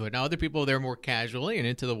 really into it. Now, other people, they're more casually and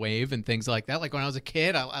into the wave and things like that. Like when I was a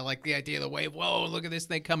kid, I liked the idea of the wave. Whoa, look at this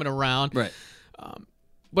thing coming around. Right.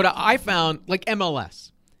 But I found, like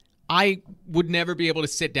MLS, I would never be able to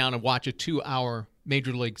sit down and watch a 2-hour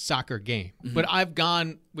Major League Soccer game. Mm-hmm. But I've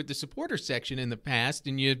gone with the supporter section in the past,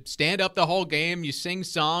 and you stand up the whole game, you sing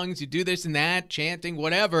songs, you do this and that, chanting,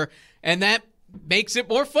 whatever, and that makes it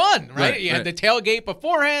more fun, right? You have the tailgate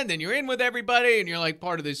beforehand, and you're in with everybody, and you're like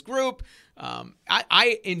part of this group.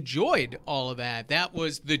 I enjoyed all of that. That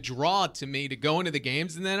was the draw to me to go into the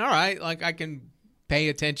games, and then, all right, like I can pay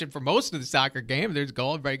attention for most of the soccer game. There's a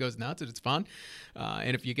goal, everybody goes nuts, and it's fun.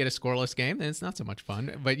 And if you get a scoreless game, then it's not so much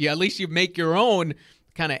fun. But at least you make your own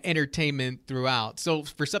kind of entertainment throughout. So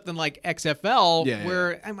for something like XFL,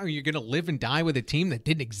 where are you going to live and die with a team that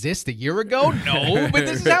didn't exist a year ago? No, but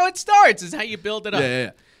this is how it starts. This is how you build it up.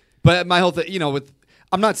 Yeah. But my whole thing,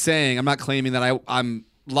 I'm not claiming that I'm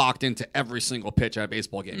locked into every single pitch at a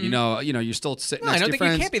baseball game. You're still sitting next to your friends. I don't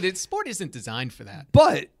think you can't be. The sport isn't designed for that.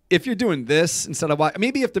 But if you're doing this instead of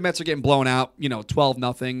maybe if the Mets are getting blown out,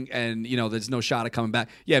 12-0, and there's no shot of coming back.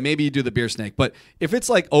 Yeah, maybe you do the beer snake. But if it's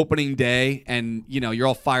like opening day and you're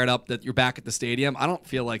all fired up that you're back at the stadium, I don't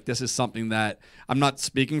feel like this is something that I'm not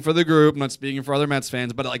speaking for the group. I'm not speaking for other Mets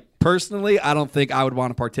fans. But like personally, I don't think I would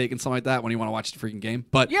want to partake in something like that when you want to watch the freaking game.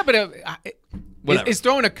 But yeah, but is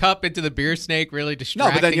throwing a cup into the beer snake really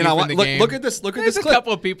distracting? No, but then you from the game? Look at this. Look at this There's clip. a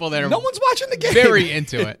couple of people that are no one's watching the game. Very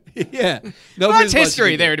into it. Yeah, well, that's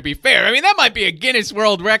history there. To be fair, I mean that might be a Guinness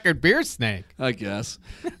World Record beer snake. I guess.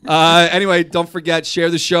 Anyway, don't forget, share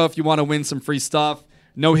the show if you want to win some free stuff.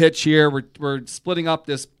 No hitch here. We're splitting up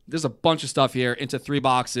this. There's a bunch of stuff here into 3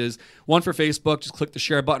 boxes. One for Facebook. Just click the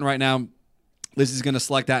share button right now. Lizzie's going to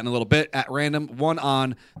select that in a little bit at random. One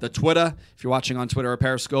on the Twitter, if you're watching on Twitter or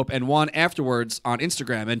Periscope, and one afterwards on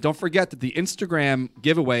Instagram. And don't forget that the Instagram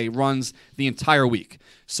giveaway runs the entire week.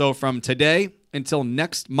 So from today until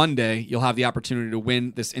next Monday, you'll have the opportunity to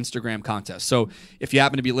win this Instagram contest. So if you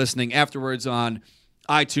happen to be listening afterwards on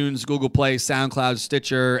iTunes, Google Play, SoundCloud,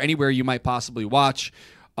 Stitcher, anywhere you might possibly watch,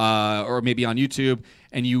 or maybe on YouTube,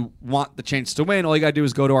 and you want the chance to win, all you got to do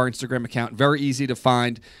is go to our Instagram account. Very easy to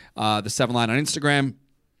find, the 7 Line on Instagram.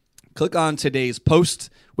 Click on today's post,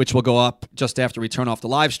 which will go up just after we turn off the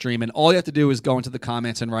live stream, and all you have to do is go into the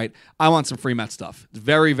comments and write, I want some free Met stuff. It's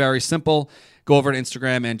very, very simple. Go over to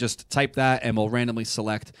Instagram and just type that, and we'll randomly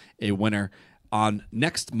select a winner on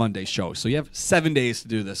next Monday's show. So you have 7 days to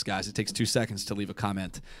do this, guys. It takes 2 seconds to leave a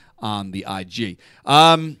comment on the IG.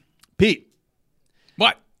 Pete.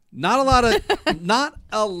 What? Not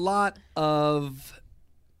a lot of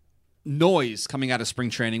noise coming out of spring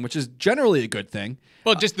training, which is generally a good thing.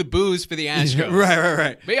 Well, just the booze for the Astros.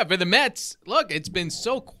 Right. But yeah, for the Mets, look, it's been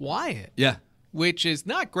so quiet. Yeah. Which is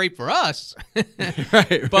not great for us.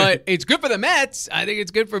 Right. But it's good for the Mets. I think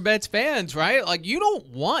it's good for Mets fans, right? Like, you don't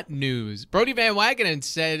want news. Brodie Van Wagenen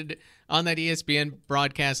said on that ESPN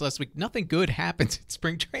broadcast last week, nothing good happens at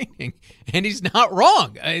spring training. And he's not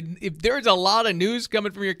wrong. If there's a lot of news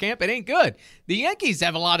coming from your camp, it ain't good. The Yankees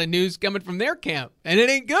have a lot of news coming from their camp, and it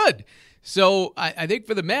ain't good. So I think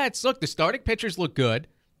for the Mets, look, the starting pitchers look good.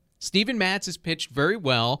 Steven Matz has pitched very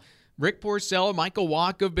well. Rick Porcello, Michael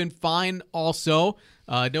Wacha have been fine also.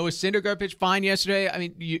 Noah Syndergaard pitched fine yesterday. I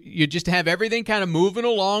mean, you just have everything kind of moving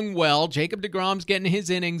along well. Jacob deGrom's getting his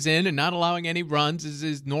innings in and not allowing any runs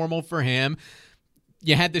is normal for him.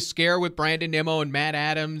 You had the scare with Brandon Nimmo and Matt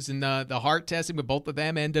Adams, and the heart testing, but both of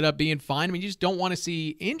them ended up being fine. I mean, you just don't want to see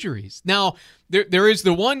injuries. Now, there is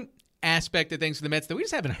the one aspect of things for the Mets that we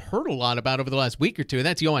just haven't heard a lot about over the last week or two, and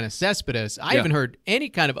that's Yoenis Cespedes. I haven't heard any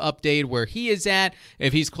kind of update where he is at,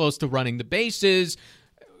 if he's close to running the bases.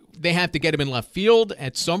 They have to get him in left field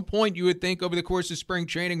at some point, you would think, over the course of spring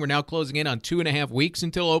training. We're now closing in on 2.5 weeks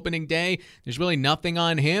until opening day. There's really nothing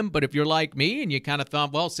on him, but if you're like me and you kind of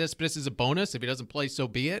thought, well, Cespedes is a bonus. If he doesn't play, so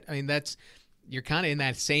be it. I mean, you're kind of in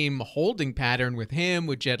that same holding pattern with him,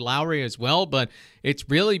 with Jed Lowry as well, but it's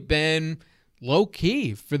really been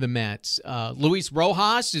low-key for the Mets. Luis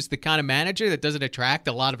Rojas is the kind of manager that doesn't attract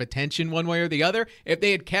a lot of attention one way or the other. If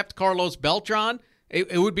they had kept Carlos Beltran,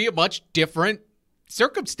 it would be a much different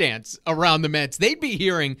circumstance around the Mets. They'd be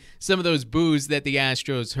hearing some of those boos that the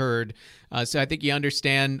Astros heard. So I think you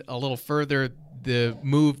understand a little further the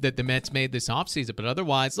move that the Mets made this offseason. But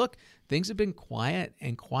otherwise, look, things have been quiet,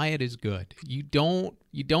 and quiet is good. You don't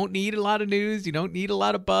need a lot of news. You don't need a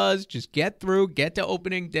lot of buzz. Just get to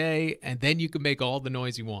opening day, and then you can make all the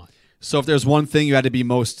noise you want. So if there's one thing you had to be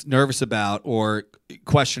most nervous about or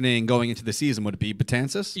questioning going into the season, would it be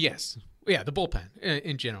Betances? Yes. Yeah, the bullpen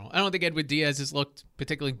in general. I don't think Edwin Diaz has looked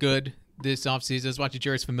particularly good this offseason. I was watching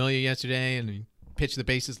Jeurys Familia yesterday, and he pitched the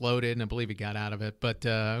bases loaded, and I believe he got out of it. But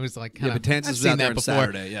it was like, Betances was out there on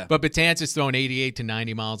Saturday, yeah. But Betances is throwing 88 to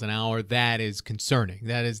 90 miles an hour. That is concerning.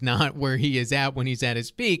 That is not where he is at when he's at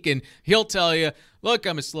his peak. And he'll tell you, look,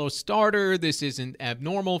 I'm a slow starter. This isn't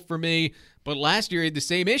abnormal for me. But last year he had the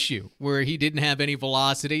same issue where he didn't have any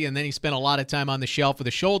velocity, and then he spent a lot of time on the shelf with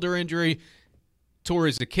a shoulder injury. Tore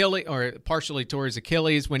his Achilles, or partially tore his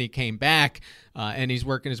Achilles when he came back, and he's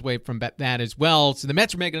working his way from that as well. So the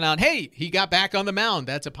Mets are making it out, hey, he got back on the mound.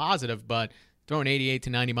 That's a positive, but throwing 88 to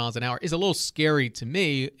 90 miles an hour is a little scary to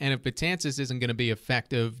me. And if Betances isn't going to be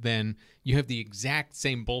effective, then you have the exact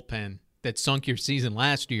same bullpen that sunk your season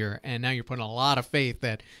last year, and now you're putting a lot of faith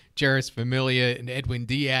that Jeurys Familia and Edwin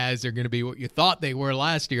Diaz are going to be what you thought they were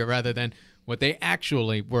last year rather than what they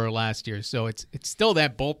actually were last year. So it's still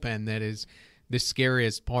that bullpen that is the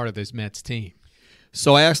scariest part of this Mets team.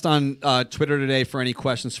 So I asked on Twitter today for any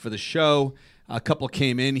questions for the show. A couple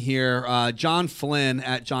came in here. John Flynn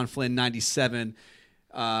at John Flynn 97.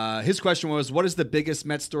 His question was, what is the biggest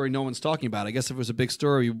Mets story no one's talking about? I guess if it was a big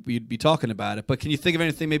story, we'd be talking about it. But can you think of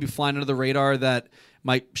anything maybe flying under the radar that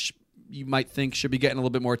you might think should be getting a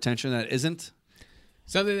little bit more attention that isn't?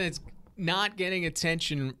 Something that's not getting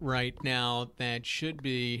attention right now that should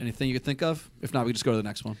be. Anything you could think of? If not, we just go to the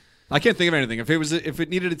next one. I can't think of anything. If it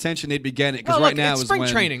needed attention, they'd be getting it. Because right now it's spring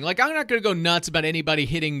training. Like, I'm not going to go nuts about anybody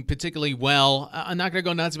hitting particularly well. I'm not going to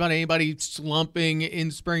go nuts about anybody slumping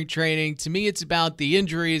in spring training. To me, it's about the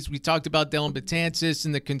injuries. We talked about Dellin Betances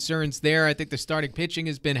and the concerns there. I think the starting pitching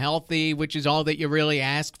has been healthy, which is all that you really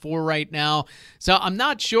ask for right now. So I'm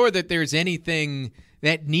not sure that there's anything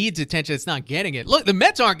that needs attention that's not getting it. Look, the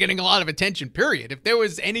Mets aren't getting a lot of attention, period. If there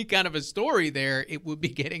was any kind of a story there, it would be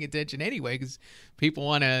getting attention anyway because people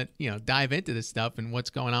want to, dive into this stuff and what's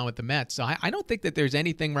going on with the Mets. So I don't think that there's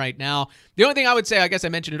anything right now. The only thing I would say, I guess I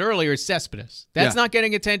mentioned it earlier, is Cespedes. That's not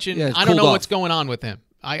getting attention. I don't know what's going on with him.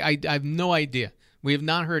 I have no idea. We have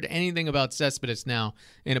not heard anything about Cespedes now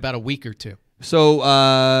in about a week or two. So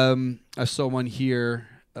I saw one here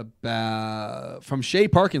from Shea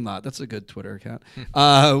Parking Lot. That's a good Twitter account.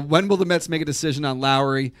 When will the Mets make a decision on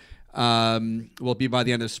Lowry? Will it be by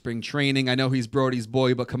the end of spring training? I know he's Brody's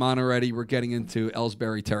boy, but come on already. We're getting into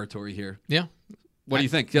Ellsbury territory here. Yeah. What do you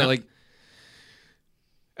think?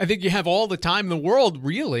 I think you have all the time in the world,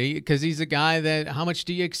 really, because he's a guy that, how much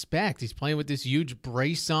do you expect? He's playing with this huge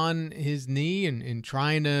brace on his knee and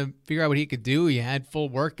trying to figure out what he could do. He had full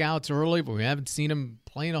workouts early, but we haven't seen him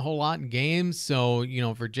playing a whole lot in games. So,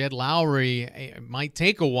 for Jed Lowry, it might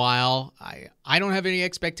take a while. I don't have any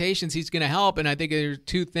expectations he's going to help, and I think there are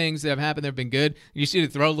two things that have happened that have been good. You see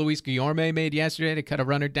the throw Luis Guillorme made yesterday to cut a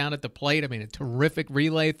runner down at the plate. I mean, a terrific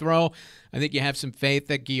relay throw. I think you have some faith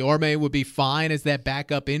that Guillorme would be fine as that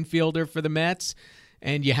backup infielder for the Mets.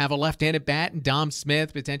 And you have a left-handed bat and Dom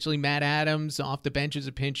Smith, potentially Matt Adams off the bench as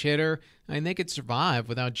a pinch hitter. I mean, they could survive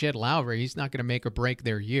without Jed Lowry. He's not going to make or break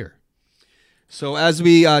their year. So as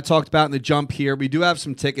we talked about in the jump here, we do have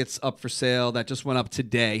some tickets up for sale that just went up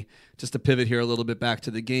today. Just to pivot here a little bit back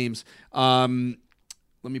to the games. Let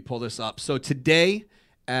me pull this up. So today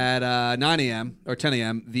at 9 a.m. or 10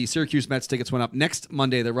 a.m., the Syracuse Mets tickets went up. Next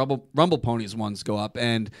Monday, the Rumble Ponies ones go up.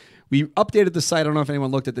 And we updated the site. I don't know if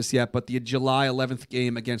anyone looked at this yet, but the July 11th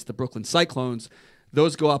game against the Brooklyn Cyclones,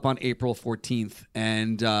 Those go up on April 14th,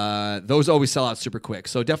 and those always sell out super quick.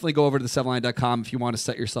 So definitely go over to the7line.com if you want to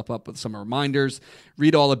set yourself up with some reminders.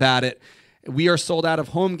 Read all about it. We are sold out of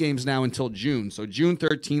home games now until June. So June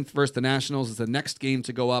 13th versus the Nationals is the next game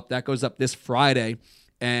to go up. That goes up this Friday,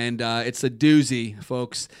 and it's a doozy,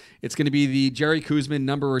 folks. It's going to be the Jerry Koosman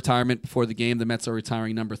number retirement before the game. The Mets are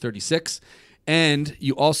retiring number 36. And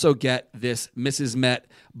you also get this Mrs. Met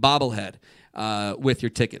bobblehead with your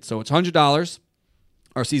ticket. So it's $100.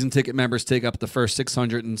 Our season ticket members take up the first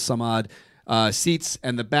 600 and some odd seats,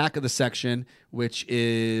 and the back of the section, which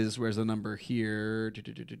is, where's the number here?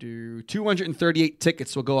 238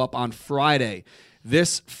 tickets will go up on Friday,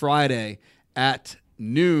 this Friday at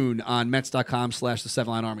noon on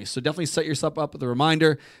Mets.com/the7line Army. So definitely set yourself up with a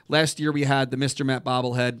reminder. Last year we had the Mr. Met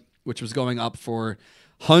bobblehead, which was going up for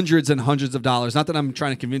hundreds and hundreds of dollars. Not that I'm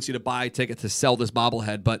trying to convince you to buy a ticket to sell this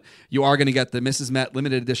bobblehead, but you are going to get the Mrs. Met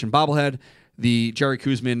limited edition bobblehead, the Jerry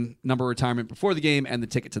Koosman number retirement before the game, and the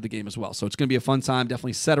ticket to the game as well. So it's going to be a fun time.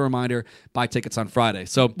 Definitely set a reminder. Buy tickets on Friday.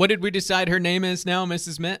 So what did we decide her name is now,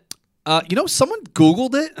 Mrs. Met? Someone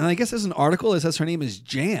Googled it, and I guess there's an article that says her name is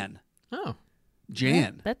Jan. Oh.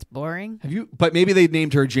 Jan. That's boring. But maybe they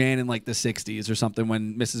named her Jan in like the 60s or something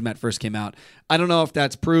when Mrs. Met first came out. I don't know if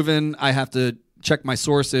that's proven. I have to check my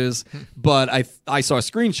sources, but I saw a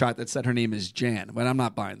screenshot that said her name is Jan, but I'm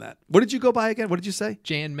not buying that. What did you go by again? What did you say?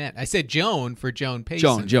 Jan Met. I said Joan for Joan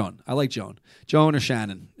Payson. Joan. I like Joan. Joan or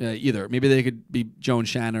Shannon, either. Maybe they could be Joan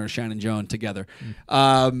Shannon or Shannon Joan together.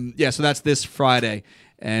 So that's this Friday,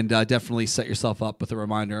 and definitely set yourself up with a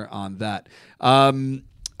reminder on that.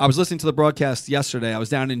 I was listening to the broadcast yesterday. I was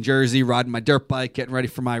down in Jersey riding my dirt bike, getting ready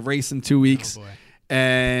for my race in 2 weeks. Oh, boy.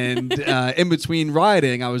 And in between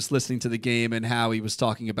riding, I was listening to the game and how he was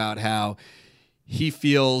talking about how he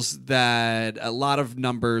feels that a lot of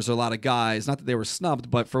numbers, a lot of guys, not that they were snubbed,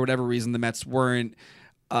 but for whatever reason, the Mets weren't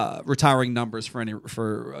retiring numbers for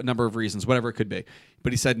a number of reasons, whatever it could be.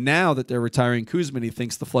 But he said now that they're retiring Koosman, he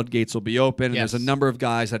thinks the floodgates will be open, and there's a number of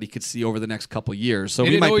guys that he could see over the next couple years. So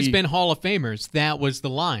it had always been Hall of Famers. That was the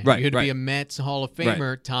line. Right, you had to right. be a Mets Hall of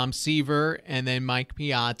Famer, Right. Tom Seaver, and then Mike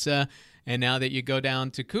Piazza. And now that you go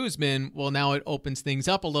down to Koosman, well, now it opens things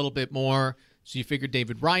up a little bit more. So you figure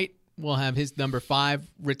David Wright will have his number 5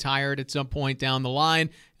 retired at some point down the line.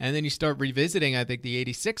 And then you start revisiting, I think, the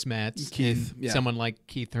 86 Mets. Someone like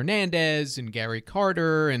Keith Hernandez and Gary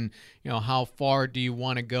Carter. And, how far do you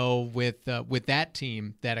want to go with that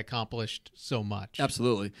team that accomplished so much?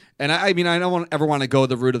 Absolutely. And I don't ever want to go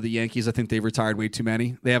the route of the Yankees. I think they've retired way too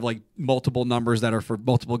many. They have like multiple numbers that are for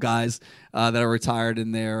multiple guys that are retired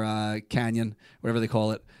in their canyon, whatever they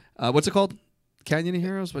call it. What's it called? Canyon of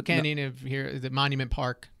Heroes? Canyon of Heroes, the Monument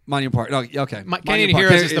Park. Monument Park. No, okay. Canyon of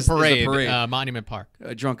Heroes is the parade. Monument Park.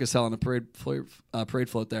 Drunk as hell on the parade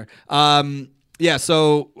float there.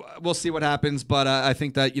 So we'll see what happens, but I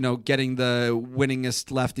think that getting the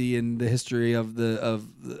winningest lefty in the history of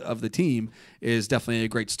the team is definitely a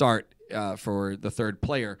great start for the third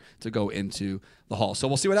player to go into the Hall. So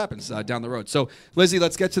we'll see what happens down the road. So Lizzie,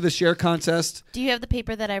 let's get to the share contest. Do you have the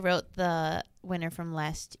paper that I wrote the winner from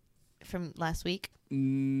last week?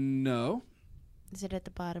 No. Is it at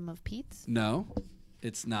the bottom of Pete's? No,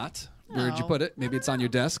 it's not. No. Where'd you put it? Maybe it's on your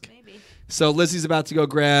desk. Maybe. So Lizzie's about to go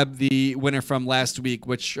grab the winner from last week,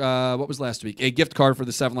 which, what was last week? A gift card for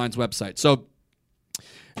the 7 Lines website. So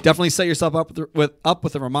definitely set yourself up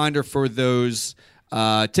with a reminder for those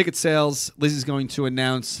ticket sales. Lizzie's going to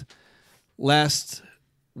announce last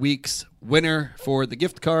week's winner for the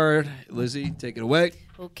gift card. Lizzie, take it away.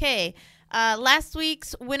 Okay. Last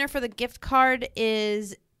week's winner for the gift card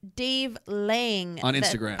is Dave Lang. On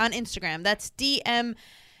Instagram. That's DMLANG.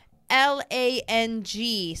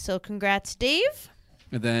 So congrats, Dave.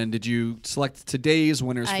 And then did you select today's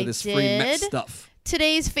winners for this free Met stuff?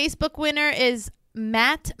 Today's Facebook winner is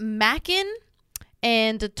Matt Mackin.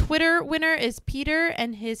 And the Twitter winner is Peter.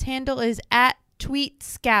 And his handle is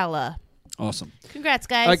 @TweetScala. Awesome. Congrats,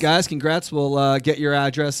 guys. All right, guys. Congrats. We'll get your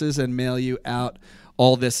addresses and mail you out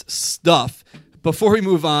all this stuff. Before we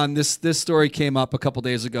move on, this story came up a couple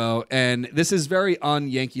days ago, and this is very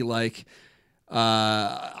un-Yankee-like,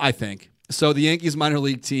 I think. So the Yankees minor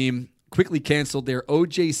league team quickly canceled their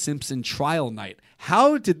O.J. Simpson trial night.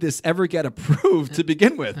 How did this ever get approved to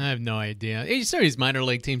begin with? I have no idea. Some of these minor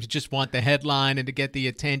league teams just want the headline and to get the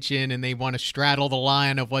attention, and they want to straddle the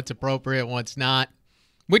line of what's appropriate and what's not.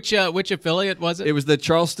 Which affiliate was it? It was the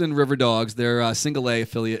Charleston River Dogs, their single A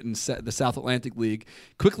affiliate in the South Atlantic League,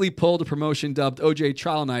 quickly pulled a promotion dubbed OJ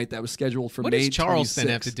Trial Night that was scheduled for May 26th. What does Charleston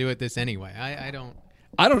have to do with this anyway? I don't.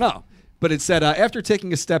 I don't know. But it said, after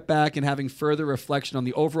taking a step back and having further reflection on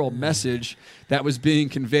the overall message that was being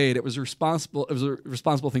conveyed, it was a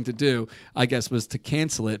responsible thing to do, I guess, was to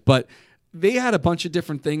cancel it. But they had a bunch of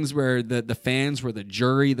different things where the fans were the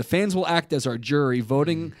jury. The fans will act as our jury,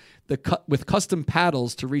 voting with custom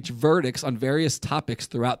paddles to reach verdicts on various topics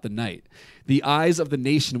throughout the night. The eyes of the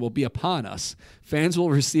nation will be upon us. Fans will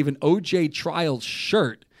receive an OJ trial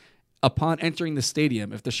shirt upon entering the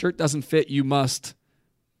stadium. If the shirt doesn't fit, you must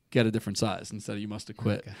get a different size instead of you must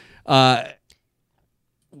acquit. Okay.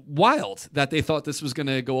 Wild that they thought this was going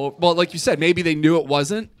to go over. Well, like you said, maybe they knew it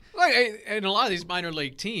wasn't. Like, in a lot of these minor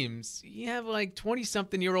league teams, you have like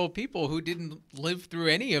 20-something-year-old people who didn't live through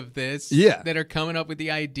any of this that are coming up with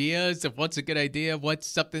the ideas of what's a good idea, what's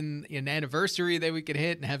something, an anniversary that we could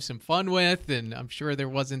hit and have some fun with. And I'm sure there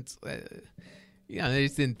wasn't, they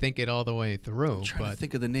just didn't think it all the way through. I'm trying to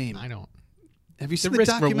think of the name. I don't. Have you seen the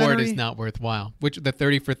risk reward is not worthwhile. Which, the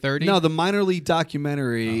 30 for 30? No, the minor league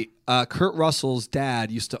documentary. Kurt Russell's dad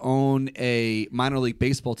used to own a minor league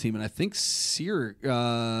baseball team, and I think Seattle.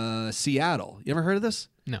 You ever heard of this?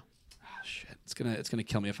 No. Oh, shit, it's gonna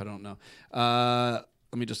kill me if I don't know.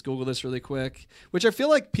 Let me just Google this really quick. Which I feel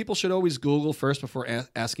like people should always Google first before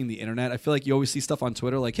asking the internet. I feel like you always see stuff on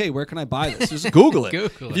Twitter like, "Hey, where can I buy this?" Just Google it.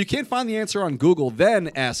 If you can't find the answer on Google, then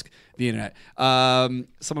ask the internet.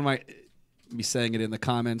 Someone might be saying it in the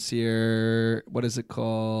comments here. What is it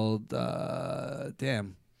called? The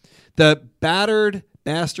Battered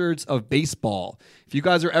Bastards of Baseball. If you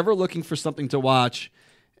guys are ever looking for something to watch,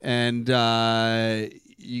 and I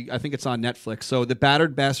think it's on Netflix. So The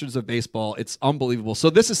Battered Bastards of Baseball. It's unbelievable. So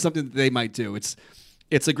this is something that they might do. It's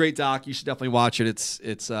a great doc. You should definitely watch it.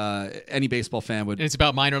 It's any baseball fan would. And it's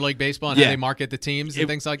about minor league baseball and how they market the teams and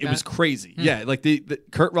things like that. It was crazy. Yeah, like the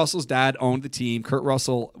Kurt Russell's dad owned the team. Kurt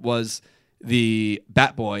Russell was the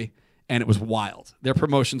bat boy, and it was wild. Their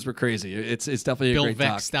promotions were crazy. It's definitely Bill a great Vex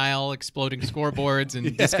doc. style exploding scoreboards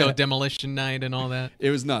and disco demolition night and all that. It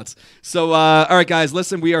was nuts. So, all right, guys,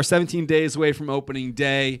 listen, we are 17 days away from opening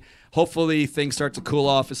day. Hopefully things start to cool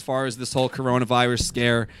off as far as this whole coronavirus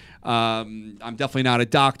scare. I'm definitely not a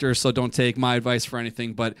doctor, so don't take my advice for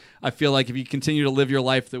anything. But I feel like if you continue to live your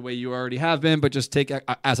life the way you already have been, but just take,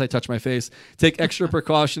 as I touch my face, take extra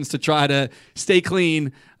precautions to try to stay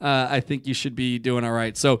clean, I think you should be doing all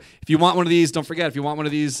right. So if you want one of these, don't forget, if you want one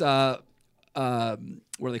of these, what do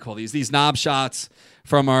they call these? These knob shots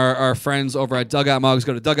from our friends over at Dugout Mugs,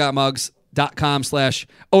 go to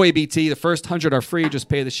dugoutmugs.com/OABT. The first 100 are free. Just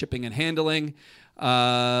pay the shipping and handling.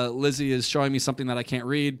 Lizzie is showing me something that I can't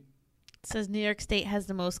read. It says New York State has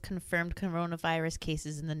the most confirmed coronavirus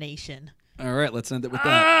cases in the nation. All right, let's end it with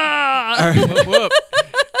that. All right. Whoop.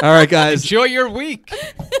 All right, guys. Enjoy your week.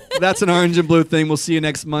 That's an orange and blue thing. We'll see you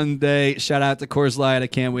next Monday. Shout out to Coors Light. I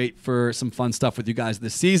can't wait for some fun stuff with you guys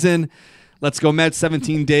this season. Let's go Mets,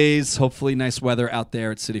 17 days. Hopefully nice weather out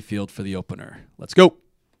there at Citi Field for the opener. Let's go.